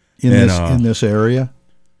 In this area?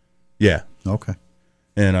 Yeah. Okay.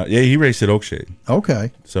 And he raced at Oakshade.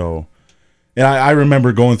 Okay. So, and I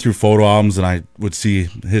remember going through photo albums, and I would see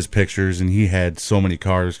his pictures, and he had so many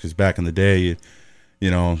cars, because back in the day,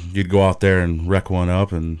 you'd go out there and wreck one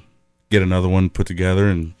up and get another one put together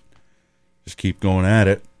and just keep going at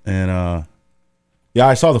it. And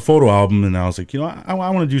I saw the photo album, and I was like, I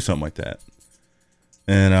want to do something like that.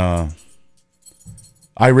 And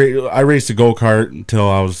I raced a go-kart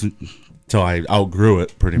until I outgrew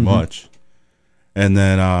it pretty much. And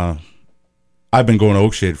then I've been going to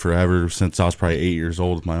Oakshade forever, since I was probably 8 years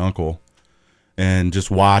old with my uncle, and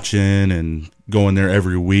just watching and going there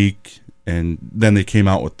every week. And then they came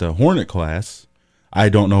out with the Hornet class. I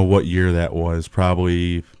don't know what year that was.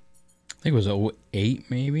 Probably, I think it was 08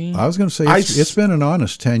 maybe. I was going to say it's been an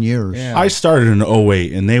honest 10 years. Yeah. I started in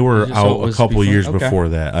 08, and they were out a couple years before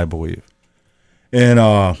that, I believe.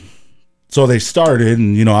 And so they started,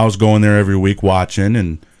 and I was going there every week watching,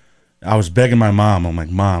 and I was begging my mom. I'm like,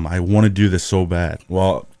 Mom, I want to do this so bad.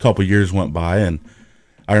 Well, a couple years went by, and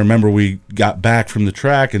I remember we got back from the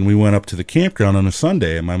track, and we went up to the campground on a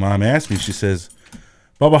Sunday, and my mom asked me, she says,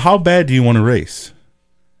 Bubba, how bad do you want to race?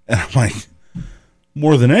 And I'm like,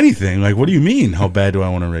 more than anything. Like, what do you mean, how bad do I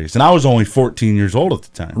want to race? And I was only 14 years old at the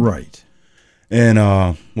time. Right.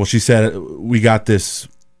 And, she said, we got this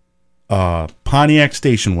Pontiac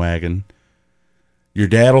station wagon. Your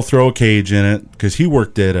dad will throw a cage in it, because he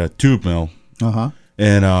worked at a tube mill.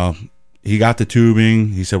 And he got the tubing.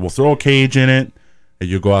 He said, we'll throw a cage in it, and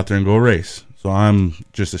you'll go out there and go race. So I'm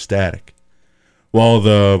just ecstatic.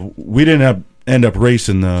 Well, we didn't end up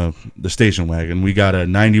racing the station wagon. We got a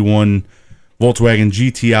 91 Volkswagen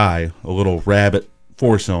GTI, a little Rabbit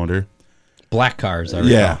 4-cylinder. Black cars, I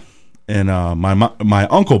recall. Yeah. And my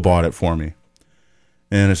uncle bought it for me.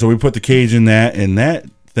 And so we put the cage in that, and that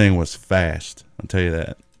thing was fast. I'll tell you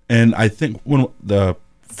that. And I think when the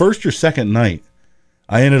first or second night,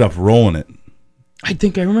 I ended up rolling it. I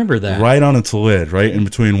think I remember that. Right on its lid, right in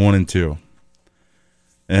between 1 and 2.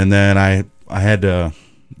 And then I had to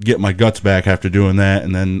get my guts back after doing that.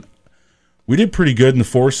 And then we did pretty good in the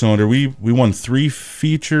 4-cylinder. We won 3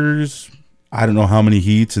 features. I don't know how many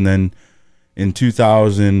heats. And then in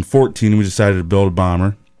 2014, we decided to build a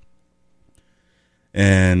bomber.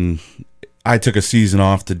 And I took a season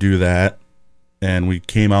off to do that. And we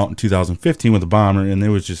came out in 2015 with a bomber, and it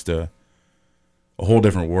was just a whole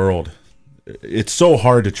different world. It's so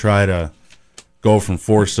hard to try to go from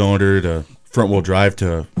 4-cylinder to front-wheel drive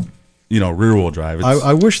to, rear-wheel drive.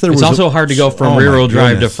 I wish there was. It's also hard to go from rear-wheel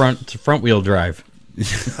drive to front-wheel drive.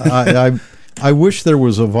 I wish there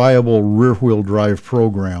was a viable rear-wheel drive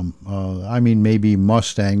program. Maybe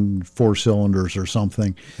Mustang 4-cylinders or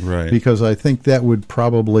something. Right. Because I think that would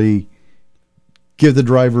probably give the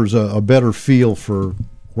drivers a better feel for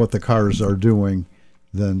what the cars are doing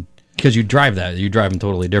than... Because you drive them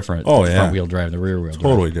totally different. Oh, yeah. Front wheel drive, the rear wheel drive.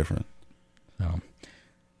 Totally different. So,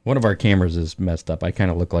 one of our cameras is messed up. I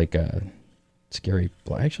kind of look like a scary...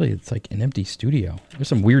 Actually, it's like an empty studio. There's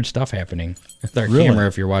some weird stuff happening with our camera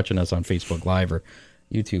if you're watching us on Facebook Live or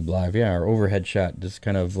YouTube Live. Yeah, our overhead shot just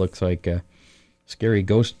kind of looks like a scary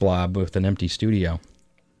ghost blob with an empty studio.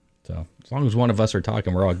 So, as long as one of us are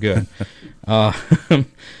talking, we're all good.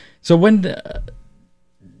 So when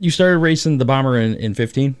you started racing the bomber in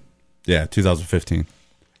 15? Yeah, 2015.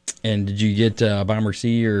 And did you get Bomber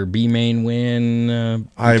C or B main win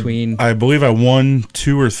between? I believe I won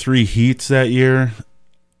 2 or 3 heats that year.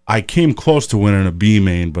 I came close to winning a B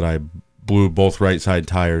main, but I blew both right side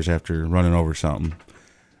tires after running over something,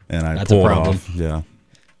 and I pulled off. Yeah.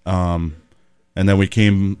 And then we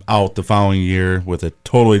came out the following year with a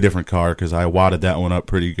totally different car because I wadded that one up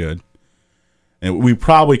pretty good. And we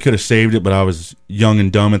probably could have saved it, but I was young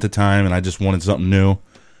and dumb at the time, and I just wanted something new.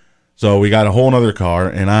 So we got a whole other car,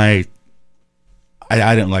 and I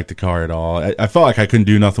didn't like the car at all. I felt like I couldn't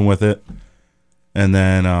do nothing with it. And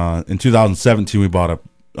then in 2017, we bought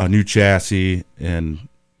a new chassis, and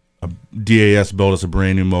a DAS built us a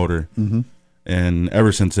brand new motor. Mm-hmm. And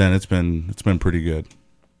ever since then, it's been pretty good.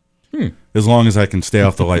 As long as I can stay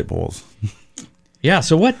off the light poles. Yeah.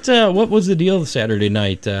 So what was the deal Saturday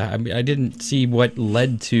night? I didn't see what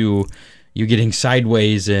led to you getting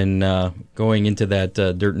sideways and going into that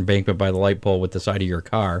dirt embankment by the light pole with the side of your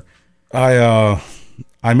car. I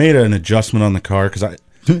made an adjustment on the car because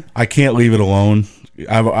I can't leave it alone.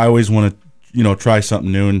 I always want to try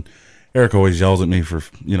something new, and Eric always yells at me for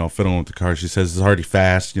fiddling with the car. She says it's already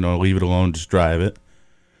fast. Leave it alone, just drive it.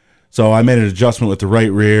 So I made an adjustment with the right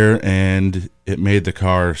rear, and it made the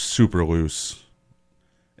car super loose.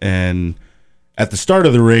 And at the start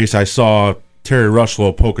of the race, I saw Terry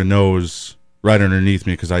Rushlow poke a nose right underneath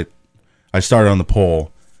me because I started on the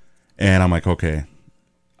pole, and I'm like, okay,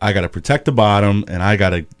 I got to protect the bottom, and I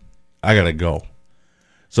gotta go.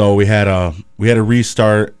 So we had a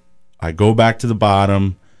restart. I go back to the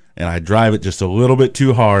bottom, and I drive it just a little bit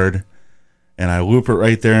too hard, and I loop it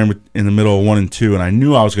right there in the middle of 1 and 2, and I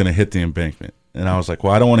knew I was going to hit the embankment. And I was like,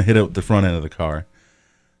 well, I don't want to hit it with the front end of the car.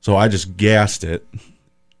 So I just gassed it,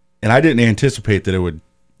 and I didn't anticipate that it would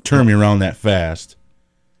turn me around that fast.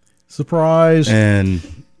 Surprise.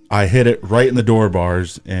 And I hit it right in the door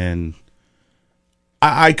bars, and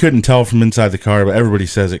I couldn't tell from inside the car, but everybody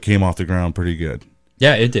says it came off the ground pretty good.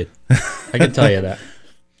 Yeah, it did. I can tell you that.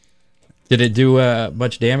 Did it do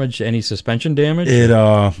much damage? Any suspension damage?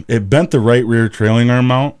 It bent the right rear trailing arm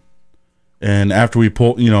mount, and after we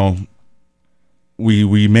pulled,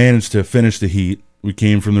 we managed to finish the heat. We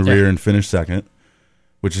came from the rear and finished second,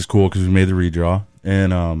 which is cool because we made the redraw.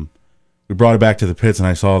 And we brought it back to the pits, and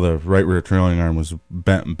I saw the right rear trailing arm was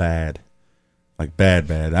bent and bad, like bad.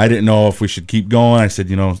 I didn't know if we should keep going. I said,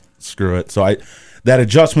 screw it. So that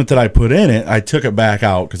adjustment that I put in it, I took it back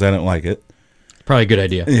out because I didn't like it. Probably a good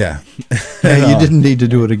idea. Yeah. You didn't need to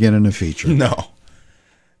do it again in a feature. No.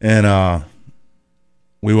 And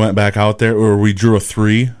we went back out there, or we drew a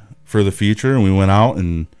 3 for the feature, and we went out,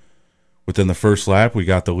 and within the first lap, we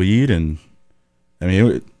got the lead, and I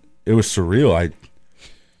mean, it was surreal.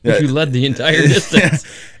 You led the entire distance.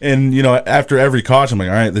 And, after every caution, I'm like,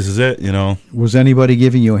 all right, this is it, Was anybody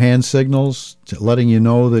giving you hand signals, letting you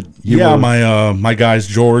know that you were... my guys,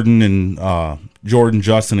 Jordan,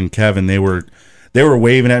 Justin, and Kevin, they were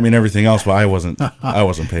waving at me and everything else, but I wasn't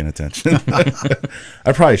paying attention.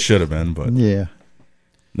 I probably should have been, but yeah.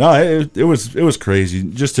 No, it was crazy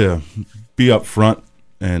just to be up front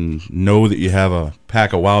and know that you have a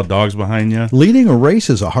pack of wild dogs behind you. Leading a race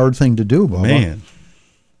is a hard thing to do, Bubba. Man.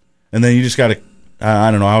 And then you just got to,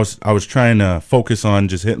 I don't know, I was trying to focus on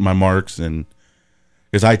just hitting my marks, and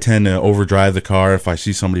because I tend to overdrive the car if I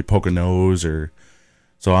see somebody poke a nose,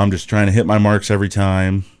 so I'm just trying to hit my marks every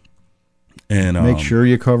time. And make sure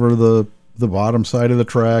you cover the bottom side of the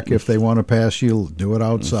track. If they want to pass you, do it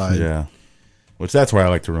outside. Yeah. Which that's where I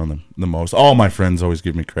like to run the most. All my friends always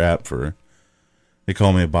give me crap they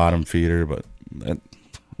call me a bottom feeder, but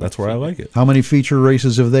that's where I like it. How many feature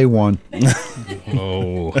races have they won?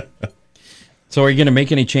 Oh. So are you going to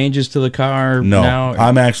make any changes to the car now?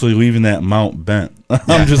 I'm actually leaving that mount bent.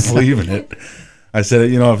 I'm just leaving it. I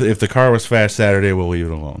said, if the car was fast Saturday, we'll leave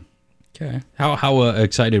it alone. Okay. How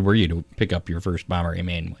excited were you to pick up your first Bomber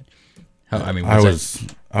A-Main win? I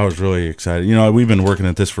was really excited. We've been working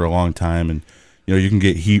at this for a long time, and you can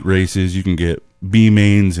get heat races, you can get B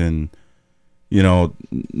mains, and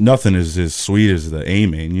nothing is as sweet as the A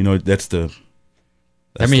main. You're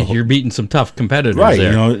beating some tough competitors, right?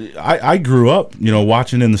 There. I grew up,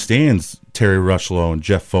 watching in the stands Terry Rushlow and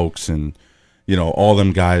Jeff Folks and all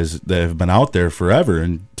them guys that have been out there forever,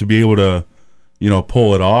 and to be able to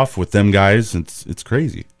pull it off with them guys, it's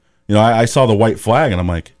crazy. I saw the white flag, and I'm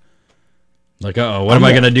like, what am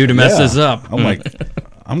I going to do to mess this up? I'm like,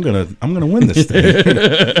 I'm gonna win this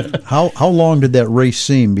thing. How long did that race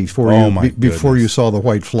seem before you saw the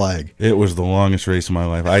white flag? It was the longest race of my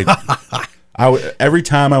life. Every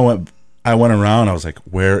time I went around, I was like,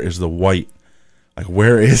 where is the white? Like,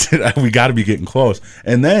 where is it? We got to be getting close.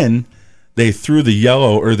 And then they threw the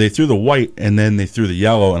yellow, or they threw the white, and then they threw the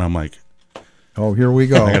yellow, and I'm like, oh, here we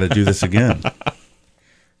go. I got to do this again.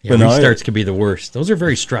 Yeah, restarts could be the worst. Those are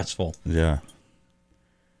very stressful. Yeah.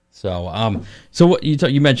 So, so what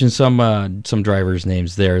you mentioned some drivers'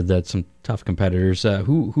 names there, that some tough competitors.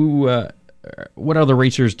 What other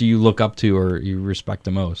racers do you look up to or you respect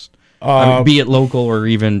the most? Be it local or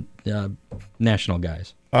even national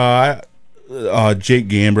guys. Jake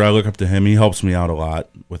Gamber, I look up to him. He helps me out a lot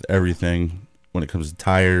with everything when it comes to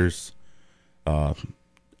tires,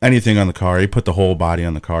 anything on the car. He put the whole body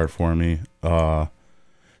on the car for me.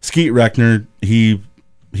 Skeet Reckner, he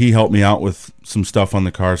helped me out with some stuff on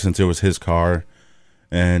the car since it was his car,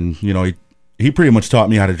 and he pretty much taught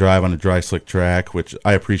me how to drive on a dry slick track, which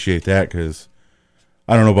I appreciate that, because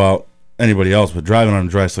I don't know about anybody else, but driving on a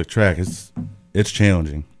dry slick track it's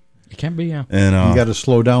challenging. It can be, yeah. And you got to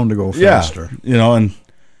slow down to go faster. Yeah, and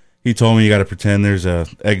he told me you got to pretend there's a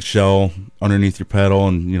eggshell underneath your pedal,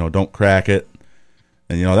 and don't crack it,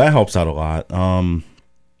 and that helps out a lot.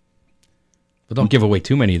 But don't give away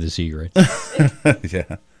too many of the secrets.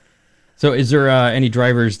 Yeah. So is there any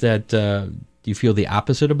drivers that you feel the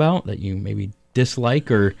opposite about, that you maybe dislike?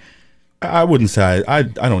 Or I wouldn't say I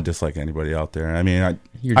don't dislike anybody out there. I mean,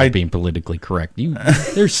 you're just being politically correct.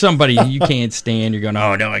 There's somebody you can't stand. You're going,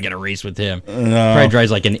 oh, no, I got to race with him. No. Probably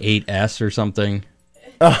drives like an 8S or something.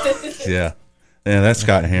 Yeah. Yeah, that's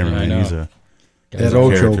Scott Hammerman. He's that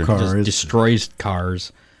Ocho car just destroys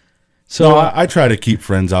cars. So no, I try to keep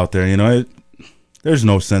friends out there. There's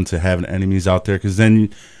no sense of having enemies out there, because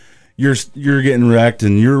then you're getting wrecked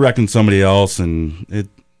and you're wrecking somebody else, and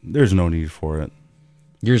there's no need for it.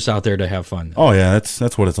 You're just out there to have fun. Oh yeah,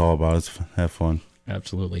 that's what it's all about. It's have fun.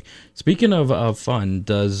 Absolutely. Speaking of fun,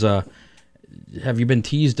 have you been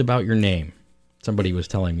teased about your name? Somebody was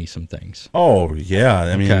telling me some things. Oh yeah,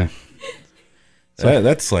 I mean, so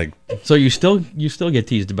that's like. So you still get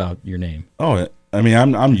teased about your name? Oh, I mean,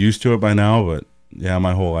 I'm used to it by now, but yeah,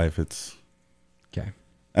 my whole life it's. Okay.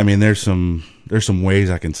 I mean, there's some ways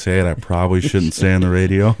I can say it. I probably shouldn't say on the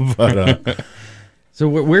radio, but. So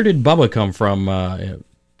where did Bubba come from?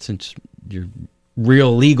 Since your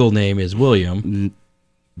real legal name is William.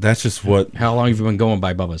 That's just what. How long have you been going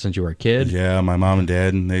by Bubba? Since you were a kid? Yeah, my mom and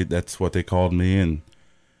dad, and that's what they called me. And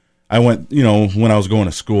I went, when I was going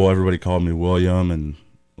to school, everybody called me William. And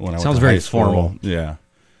when I sounds went to very high school, formal. Yeah.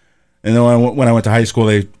 And then when I went to high school,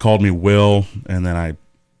 they called me Will. And then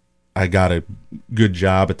I got a good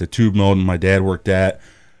job at the tube mill my dad worked at.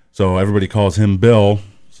 So everybody calls him Bill.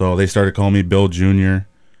 So they started calling me Bill Jr.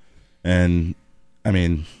 And, I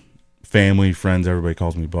mean, family, friends, everybody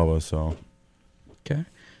calls me Bubba. So. Okay.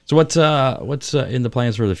 So what's in the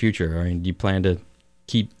plans for the future? I mean, do you plan to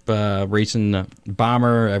keep racing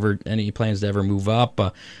Bomber? Any plans to ever move up?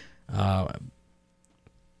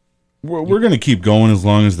 We're going to keep going as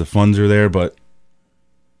long as the funds are there, but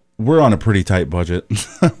we're on a pretty tight budget.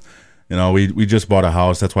 We just bought a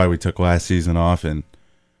house. That's why we took last season off, and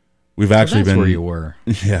we've actually been where you were.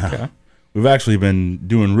 Yeah. Okay. We've actually been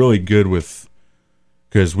doing really good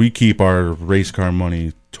because we keep our race car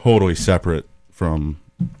money totally separate from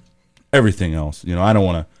everything else. I don't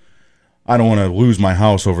want to lose my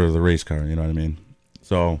house over the race car. You know what I mean?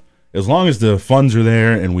 So as long as the funds are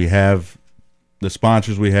there and we have the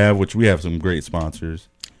sponsors we have, which we have some great sponsors.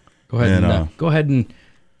 Go ahead and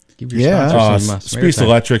give your sponsors some Speedway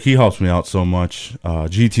Electric, he helps me out so much.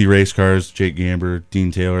 GT Race Cars, Jake Gamber,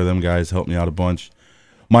 Dean Taylor, them guys help me out a bunch.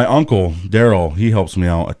 My uncle, Daryl, he helps me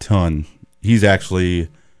out a ton. He's actually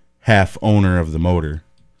half owner of the motor.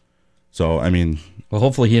 So, I mean... Well,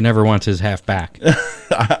 hopefully he never wants his half back.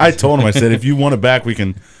 I told him, I said, if you want it back, we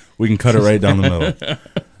can cut it right down the middle.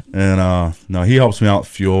 And, no, he helps me out,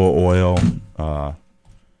 fuel, oil.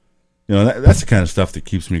 That's the kind of stuff that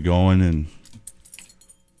keeps me going, and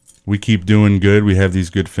we keep doing good. We have these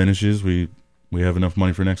good finishes. We have enough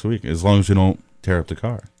money for next week, as long as we don't tear up the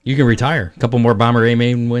car. You can retire. A couple more Bomber A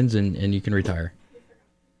main wins, and you can retire.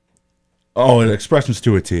 Oh, Expressions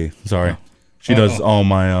to a T. Sorry. She does all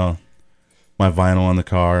my my vinyl on the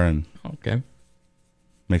car and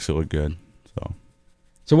makes it look good.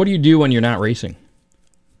 So what do you do when you're not racing?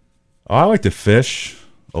 I like to fish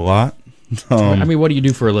a lot. I mean, what do you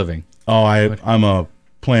do for a living? I'm a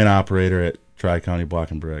plant operator at Tri-County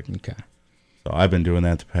Block and Brick. Okay. So I've been doing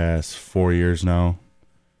that the past 4 years now.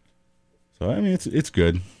 So, I mean, it's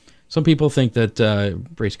good. Some people think that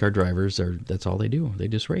race car drivers that's all they do. They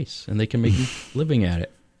just race, and they can make a living at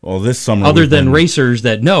it. Well, this summer... Other than racers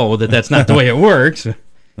that know that that's not the way it works.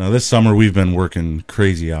 Now, this summer we've been working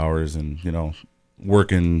crazy hours and,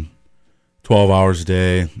 working 12 hours a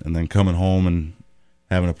day and then coming home and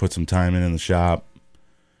having to put some time in the shop.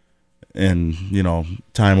 and,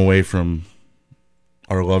 time away from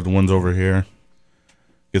our loved ones over here.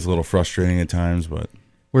 Gets a little frustrating at times, but.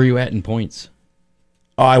 Where are you at in points?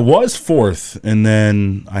 I was 4th, and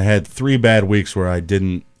then I had 3 bad weeks where I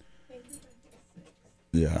didn't.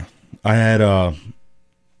 Yeah. I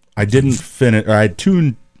didn't finish, or I had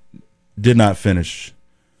 2 did not finish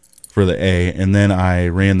for the A, and then I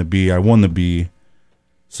ran the B. I won the B.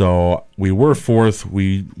 So we were 4th.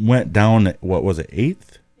 We went down, 8th?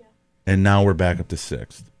 Yeah. And now we're back up to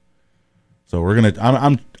 6th. So we're gonna.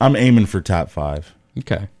 I'm aiming for top 5.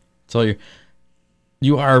 Okay. So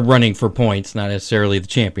you are running for points, not necessarily the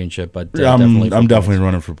championship, but I'm definitely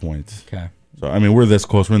running for points. Okay. So I mean, we're this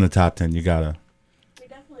close. We're in the top 10. You gotta. We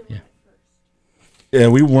definitely went first. Yeah,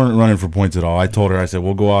 we weren't running for points at all. I told her, I said,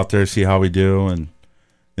 we'll go out there, see how we do, and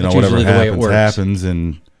That's whatever usually the way it happens, works. happens.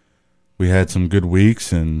 And we had some good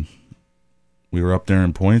weeks, and we were up there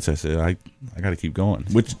in points. I said, I got to keep going,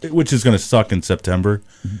 which is going to suck in September.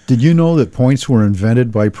 Did you know that points were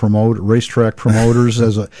invented by racetrack promoters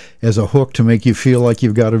as a hook to make you feel like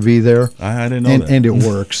you've got to be there? I didn't know that. And it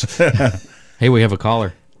works. Hey, we have a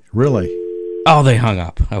caller. Really? Oh, they hung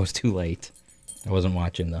up. I was too late. I wasn't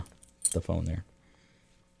watching the phone there.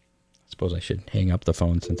 I suppose I should hang up the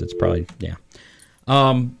phone since it's probably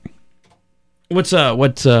What's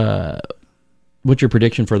your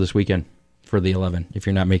prediction for this weekend for the 11? If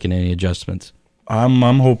you're not making any adjustments,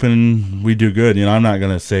 I'm hoping we do good. I'm not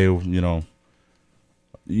gonna say you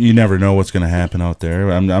never know what's gonna happen out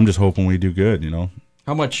there. I'm just hoping we do good.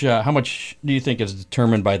 How much do you think is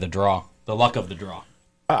determined by the draw, the luck of the draw?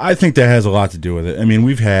 I think that has a lot to do with it. I mean,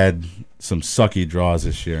 we've had some sucky draws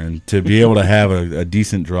this year, and to be able to have a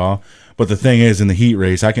decent draw. But the thing is, in the heat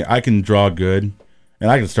race, I can draw good,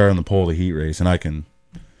 and I can start on the pole of the heat race, and I can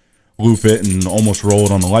loop it and almost roll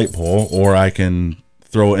it on the light pole, or I can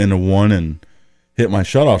throw it into one and hit my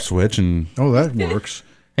shutoff switch. And that works.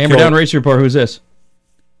 Hammer Down Race Report. Who's this?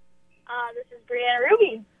 This is Brianna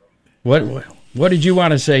Ruby. What did you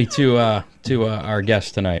want to say to our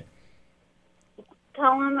guest tonight?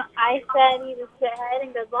 Tell him I said he was ahead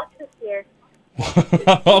and good luck this year.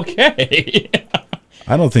 Okay.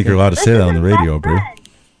 I don't think you're allowed to say that on the radio, Bri.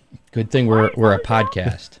 Good thing we're a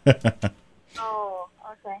podcast. Oh,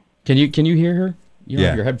 okay. Can you hear her? You don't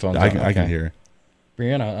have your headphones on. I can hear her.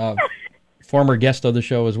 Brianna, former guest of the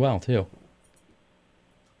show as well, too.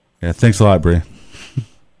 Yeah, thanks a lot, Bri.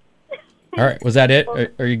 All right, was that it?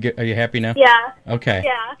 Are you happy now? Yeah. Okay.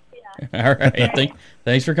 Yeah. All right.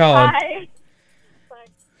 Thanks for calling. Bye.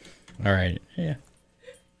 All right. Yeah.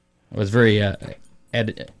 It was very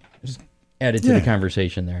added to the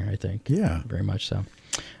conversation there, I think. Yeah. Very much so.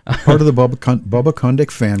 Part of the Bubba Cundick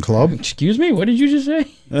fan club. Excuse me? What did you just say?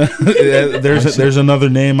 There's another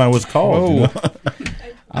name I was called.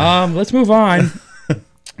 Let's move on.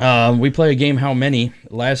 We play a game, How Many?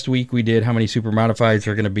 Last week we did How Many Super Modifieds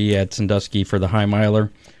are going to be at Sandusky for the High Miler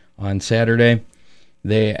on Saturday.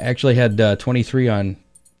 They actually had 23 on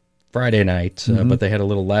Friday night, but they had a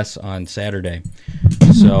little less on Saturday.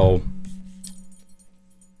 So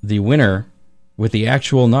the winner with the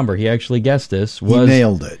actual number, he actually guessed this, was... He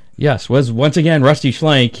nailed it. Yes, was once again Rusty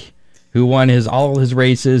Schlenk, who won all his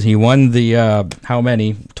races. He won the How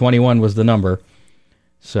Many? 21 was the number.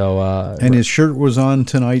 So and his shirt was on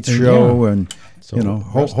tonight's show, and so,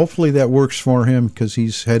 hopefully that works for him because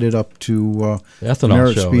he's headed up to Ethanol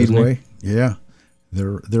Merritt show, Speedway. Yeah,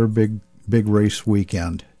 their big race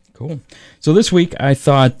weekend. Cool. So this week I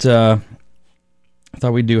thought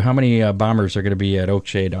we'd do how many bombers are going to be at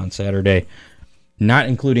Oakshade on Saturday, not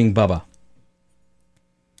including Bubba.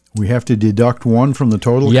 We have to deduct one from the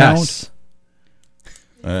total count?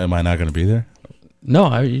 Am I not going to be there?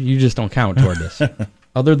 No, you just don't count toward this.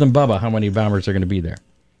 Other than Bubba, how many bombers are going to be there?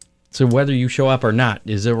 So whether you show up or not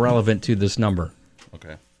is irrelevant to this number.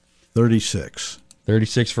 Okay. 36.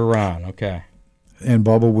 36 for Ron, okay. And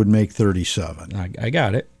Bubba would make 37. I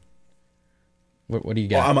got it. What do you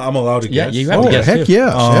got? Well, I'm allowed to guess. Yeah, you have to guess heck too.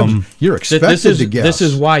 yes. You're expected to guess. This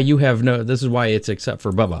is why you have this is why it's except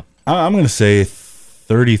for Bubba. I'm going to say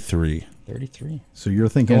 33. 33. So you're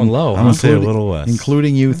thinking going low. I'm going to say a little less.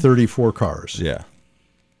 Including you, 34 cars. Yeah.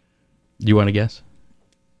 You want to guess?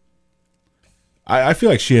 I feel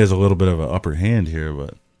like she has a little bit of an upper hand here,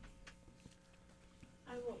 but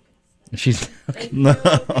I won't guess. She's no.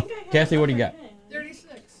 Kathy, what do you got?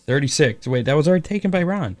 36. 36. Wait, that was already taken by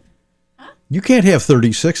Ron. You can't have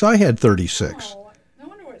 36. I had 36. Oh, no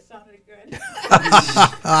wonder it sounded good.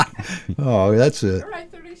 Oh, that's it. All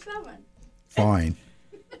right, 37. Fine.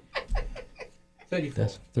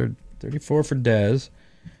 34 for Dez.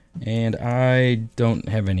 And I don't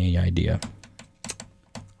have any idea.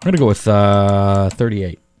 I'm going to go with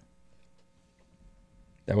 38.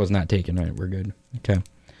 That was not taken, right? We're good. Okay.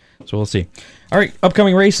 So we'll see. All right,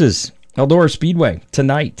 upcoming races. Eldora Speedway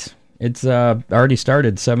tonight. It's already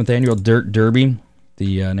started, 7th Annual Dirt Derby,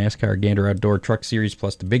 the NASCAR Gander Outdoor Truck Series,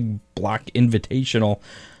 plus the Big Block Invitational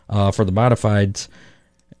for the modifieds.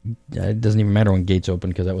 It doesn't even matter when gates open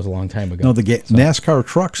because that was a long time ago. No, NASCAR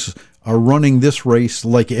trucks are running this race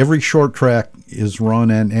like every short track is run,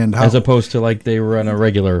 and how, as opposed to like they run a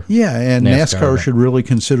regular. Yeah, and NASCAR should really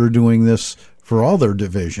consider doing this for all their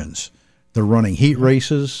divisions. They're running heat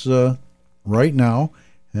races right now,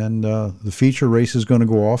 and the feature race is going to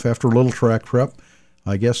go off after a little track prep,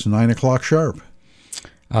 I guess 9 o'clock sharp.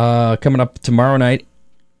 Coming up tomorrow night,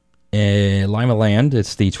 Lima Land.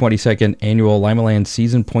 It's the 22nd Annual Lima Land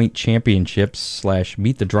Season Point Championships /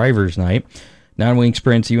 Meet the Drivers Night. Non-wing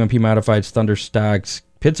sprints, UMP modifieds, Thunder stocks.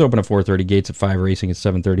 Pits open at 4:30, gates at 5, racing at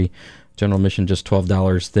 7:30. General admission just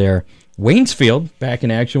 $12 there. Waynesfield back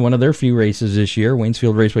in action, one of their few races this year.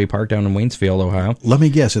 Waynesfield Raceway Park down in Waynesfield, Ohio. Let me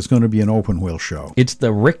guess, it's going to be an open wheel show. It's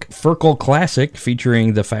the Rick Ferkel Classic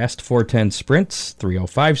featuring the Fast 410 sprints,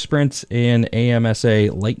 305 sprints, and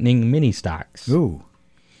AMSA Lightning mini stocks. Ooh.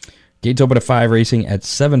 Gates open at 5, racing at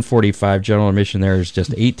 7:45. General admission there is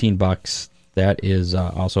just $18. That is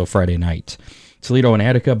also Friday night. Toledo and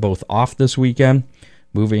Attica both off this weekend.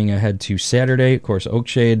 Moving ahead to Saturday, of course,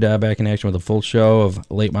 Oakshade back in action with a full show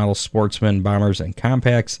of late model sportsmen, bombers, and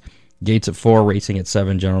compacts. Gates at 4, racing at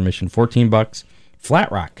 7. General admission $14.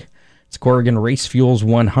 Flat Rock. It's Corrigan Race Fuels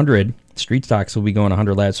 100. Street stocks will be going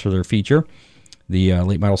 100 laps for their feature. The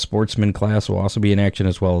late model sportsman class will also be in action,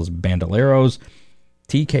 as well as Bandoleros,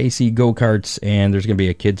 TKC go-karts, and there's going to be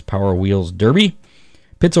a Kids Power Wheels Derby.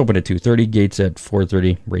 Pits open at 2:30, gates at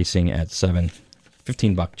 4:30, racing at 7.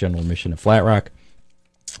 $15 general admission at Flat Rock.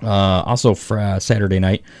 Also for Saturday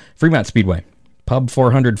night, Fremont Speedway. Pub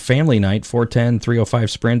 400 Family Night, 410,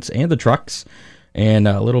 305 sprints, and the trucks. And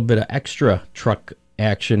a little bit of extra truck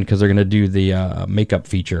action because they're going to do the makeup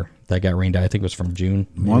feature that got rained out. I think it was from June.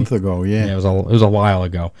 A month ago, yeah. Yeah, it was a while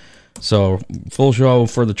ago. So full show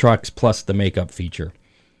for the trucks plus the makeup feature.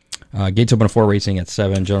 Gates open at 4, racing at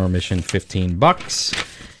 7. General admission $15.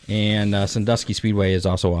 And Sandusky Speedway is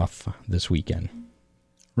also off this weekend.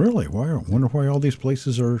 Really? Why? I wonder why all these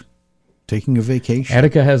places are taking a vacation.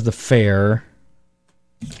 Attica has the fair.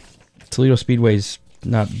 Toledo Speedway's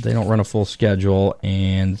not. They don't run a full schedule,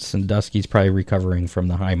 and Sandusky's probably recovering from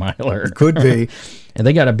the high miler. Could be. And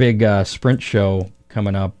they got a big sprint show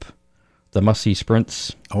coming up. The Must See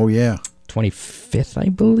Sprints. Oh yeah, 25th, I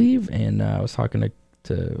believe. And I was talking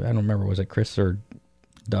to I don't remember, was it Chris or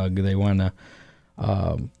Doug? They want to.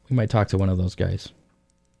 We might talk to one of those guys.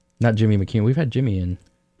 Not Jimmy McKeon. We've had Jimmy in.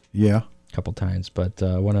 Yeah. A couple times, but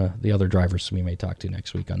one of the other drivers we may talk to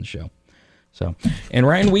next week on the show. So, and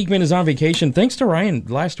Ryan Weekman is on vacation. Thanks to Ryan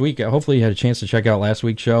last week. Hopefully you had a chance to check out last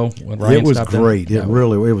week's show. When Ryan it was great. It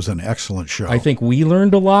was an excellent show. I think we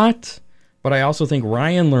learned a lot, but I also think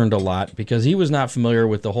Ryan learned a lot because he was not familiar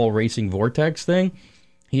with the whole racing vortex thing.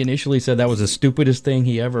 He initially said that was the stupidest thing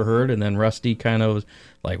he ever heard, and then Rusty kind of was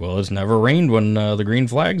like, well, it's never rained when the green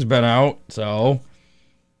flag's been out, so...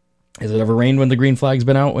 Has it ever rained when the green flag's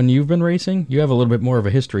been out when you've been racing? You have a little bit more of a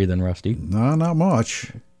history than Rusty. No, not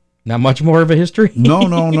much. Not much more of a history? No.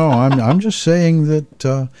 I'm just saying that...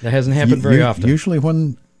 that hasn't happened very often. Usually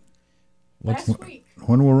when we're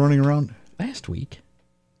running around... Last week?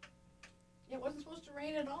 It wasn't supposed to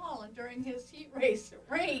rain at all, and during his heat race, it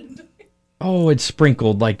rained. Oh, it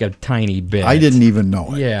sprinkled like a tiny bit. I didn't even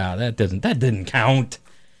know it. Yeah, that didn't count.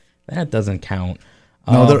 That doesn't count.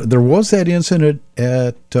 No, there was that incident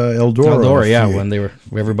at Eldora. Eldora, yeah, when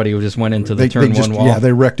everybody just went into the turn one wall. Yeah,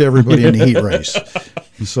 they wrecked everybody in the heat race.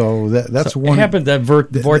 So that's one. It happened that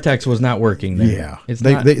vortex was not working there. Yeah,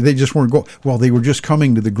 they just weren't going. Well, they were just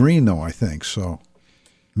coming to the green though, I think. So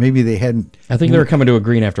maybe they hadn't. I think they were coming to a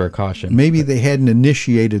green after a caution. Maybe they hadn't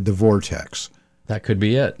initiated the vortex. That could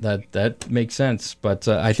be it. That makes sense. But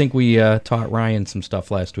I think we taught Ryan some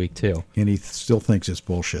stuff last week, too. And he still thinks it's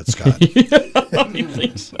bullshit, Scott. You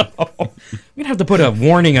think so? I'm going to have to put a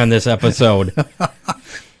warning on this episode.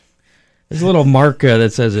 There's a little mark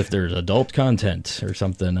that says if there's adult content or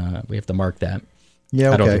something, we have to mark that. Yeah,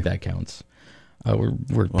 okay. I don't think that counts. We're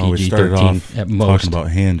we started PG-13 off at most. talking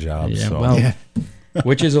about hand jobs. Yeah, so. well, yeah.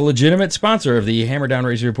 Which is a legitimate sponsor of the Hammer Down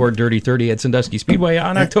Racing Report Dirty 30 at Sandusky Speedway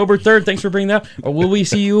on October 3rd. Thanks for bringing that up. Or will we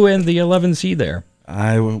see you in the 11C there?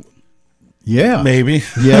 I will. Yeah. Maybe.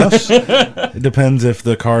 Yes. It depends if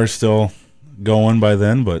the car's still going by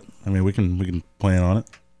then, but I mean we can plan on it.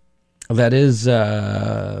 That is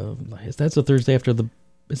that's a Thursday after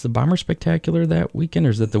is the Bomber Spectacular that weekend,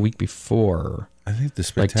 or is that the week before? I think the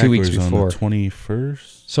Spectacular is on the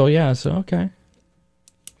 21st. So yeah, okay.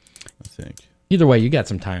 think. Either way, you got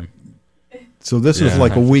some time. So this is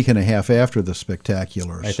like a week and a half after the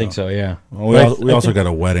spectacular. I think so, yeah. Well, we also got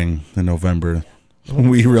a wedding in November.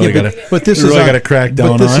 We really got to. But this really is got to crack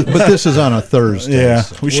down on. on. But this is on a Thursday. Yeah,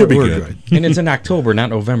 so we should be we're good. And it's in October,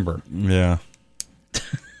 not November. Yeah.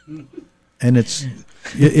 And it's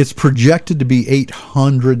projected to be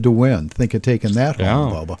 800 to win. Think of taking that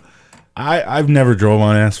home, Bubba. I've never drove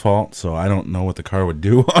on asphalt, so I don't know what the car would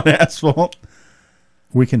do on asphalt.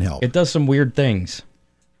 We can help. It does some weird things.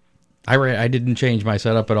 I didn't change my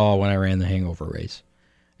setup at all when I ran the hangover race,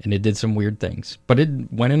 and it did some weird things. But it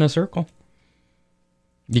went in a circle.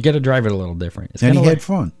 You got to drive it a little different. It's and he like, had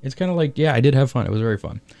fun. It's kind of like, yeah, I did have fun. It was very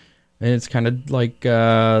fun. And it's kind of like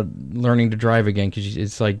learning to drive again, because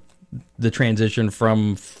it's like the transition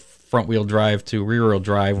from front-wheel drive to rear-wheel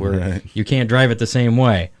drive, where you can't drive it the same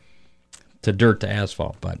way, to dirt to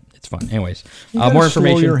asphalt, but it's fun. Anyways, more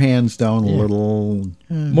information. Slow your hands down a little.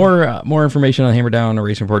 More information on Hammer Down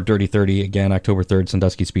Racing Report Dirty 30. Again, October 3rd,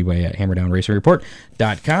 Sandusky Speedway at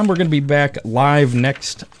hammerdownracingreport.com. We're going to be back live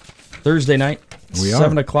next Thursday night,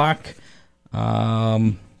 7 o'clock.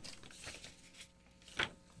 Lost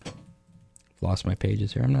my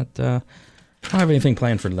pages here. I don't have anything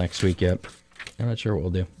planned for next week yet. I'm not sure what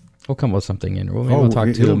we'll do. We'll come with something in. We'll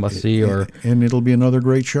talk to Must-See, and it'll be another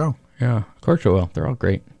great show. Yeah, of course it will. They're all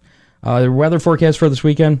great. The weather forecast for this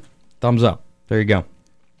weekend, thumbs up. There you go.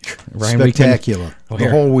 Ryan spectacular. The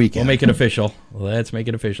whole weekend. We'll make it official. Let's make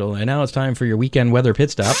it official. And now it's time for your weekend weather pit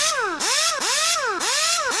stop.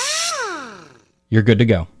 You're good to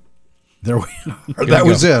go. There we are. That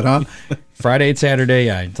was it, huh? Friday and Saturday,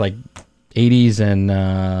 yeah, it's like 80s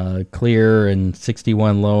and clear and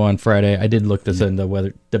 61 low on Friday. I did look this in the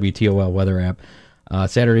weather WTOL weather app.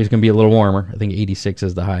 Saturday's going to be a little warmer. I think 86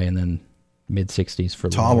 is the high, and then mid-60s for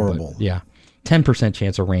the tolerable. Low, yeah, 10%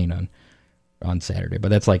 chance of rain on Saturday, but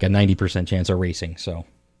that's like a 90% chance of racing. So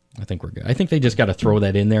I think we're good. I think they just got to throw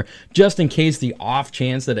that in there just in case the off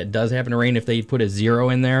chance that it does happen to rain. If they put a 0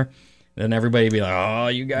 in there, then everybody would be like, "Oh,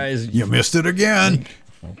 you guys, you missed it again."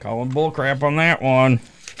 I'm calling bull crap on that one.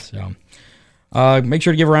 So. Make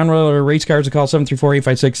sure to give Ron Race Cars a call,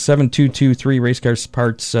 734-856-7223. Race Cars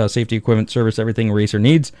parts, safety equipment, service, everything a racer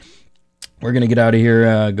needs. We're going to get out of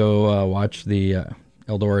here, go watch the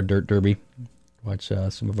Eldora Dirt Derby. Watch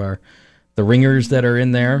some of the ringers that are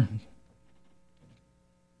in there.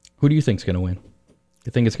 Who do you think's going to win?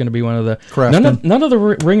 You think it's going to be one of the... None of the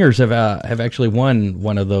ringers have actually won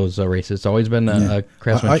one of those races. It's always been a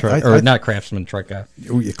Craftsman truck, not Craftsman truck,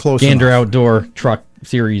 Gander Outdoor Truck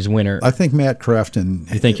Series winner. I think Matt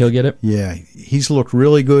Crafton. You think he'll get it? Yeah, he's looked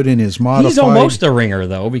really good in his modified. He's almost a ringer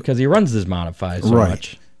though, because he runs his modified so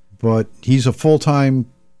much. But he's a full-time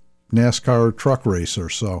NASCAR truck racer,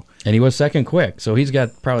 so. And he was second quick, so he's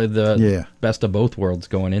got probably the best of both worlds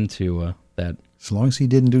going into that. As long as he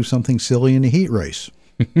didn't do something silly in the heat race.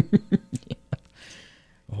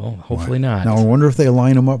 Well, hopefully not. Now I wonder if they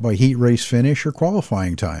line him up by heat race finish or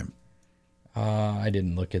qualifying time. I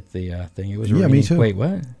didn't look at the thing. It was raining. Me too. Wait,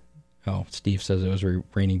 what? Oh, Steve says it was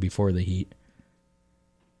raining before the heat.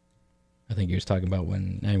 I think he was talking about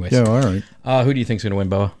when. Anyways. Yeah, all right. Who do you think's going to win,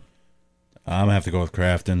 Bubba? I'm going to have to go with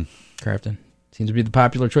Crafton. Crafton seems to be the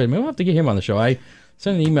popular choice. Maybe we'll have to get him on the show. I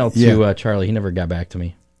sent an email to Charlie. He never got back to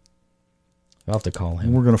me. I'll have to call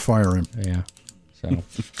him. We're going to fire him. Yeah. So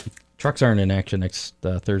trucks aren't in action next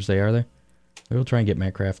Thursday, are they? Maybe we'll try and get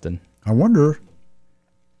Matt Crafton. I wonder.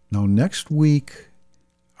 Now next week,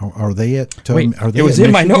 are they at? Wait, are they it was at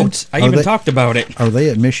in Michigan? my notes. I even talked about it. Are they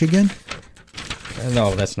at Michigan?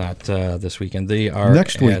 No, that's not this weekend. They are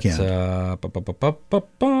next weekend. No,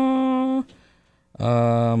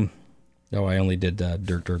 I only did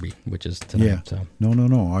Dirt Derby, which is tonight. Yeah. So.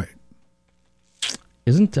 No.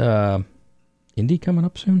 Isn't Indy coming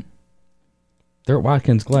up soon? They're at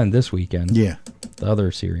Watkins Glen this weekend. Yeah. The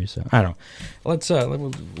other series. I don't know. Let's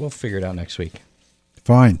we'll figure it out next week.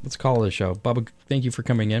 Fine. Let's call it a show. Bubba, thank you for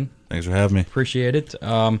coming in. Thanks for having me. Appreciate it.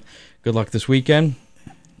 Good luck this weekend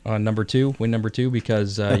on win number two,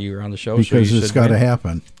 because you were on the show. Because so it's got to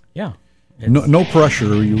happen. Yeah. No pressure.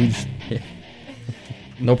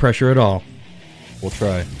 No pressure at all. We'll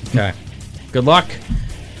try. Okay. Good luck.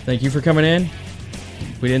 Thank you for coming in.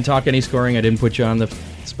 We didn't talk any scoring. I didn't put you on the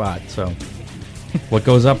spot. So what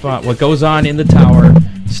goes on in the tower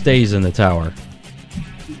stays in the tower.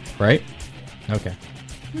 Right? Okay.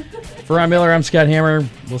 For Ron Miller, I'm Scott Hammer.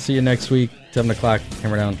 We'll see you next week, 7 o'clock,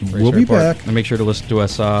 Hammer Down Racing We'll be Report. back. And make sure to listen to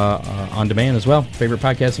us on demand as well. Favorite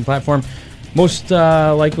podcasting platform. Most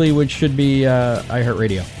likely, which should be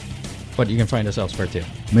iHeartRadio. But you can find us elsewhere, too.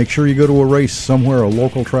 Make sure you go to a race somewhere, a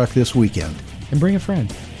local track this weekend. And bring a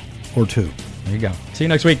friend. Or two. There you go. See you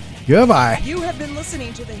next week. Goodbye. You have been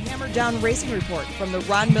listening to the Hammer Down Racing Report from the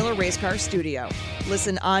Ron Miller Race Car Studio.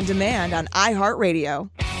 Listen on demand on iHeartRadio.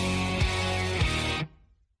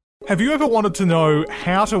 Have you ever wanted to know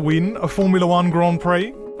how to win a Formula One Grand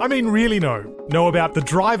Prix? I mean, really know. Know about the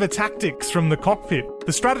driver tactics from the cockpit,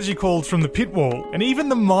 the strategy calls from the pit wall, and even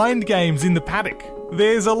the mind games in the paddock.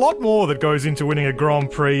 There's a lot more that goes into winning a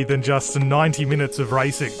Grand Prix than just 90 minutes of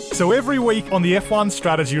racing. So every week on the F1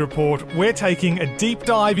 Strategy Report, we're taking a deep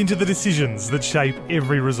dive into the decisions that shape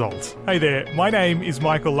every result. Hey there, my name is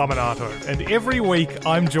Michael Laminato, and every week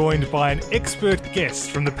I'm joined by an expert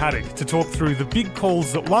guest from the paddock to talk through the big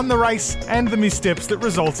calls that won the race and the missteps that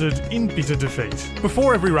resulted in bitter defeat.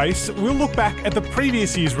 Before every race, we'll look back at the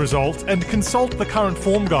previous year's result and consult the current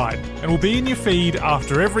form guide, and we'll be in your feed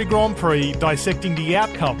after every Grand Prix dissecting the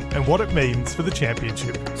outcome and what it means for the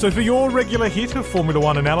championship. So for your regular hit of Formula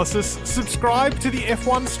One analysis, subscribe to the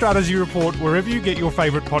F1 Strategy Report wherever you get your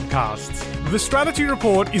favourite podcasts. The Strategy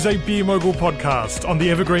Report is a Beer Mogul podcast on the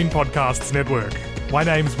Evergreen Podcasts Network. My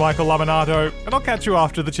name's Michael Laminato, and I'll catch you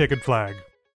after the checkered flag.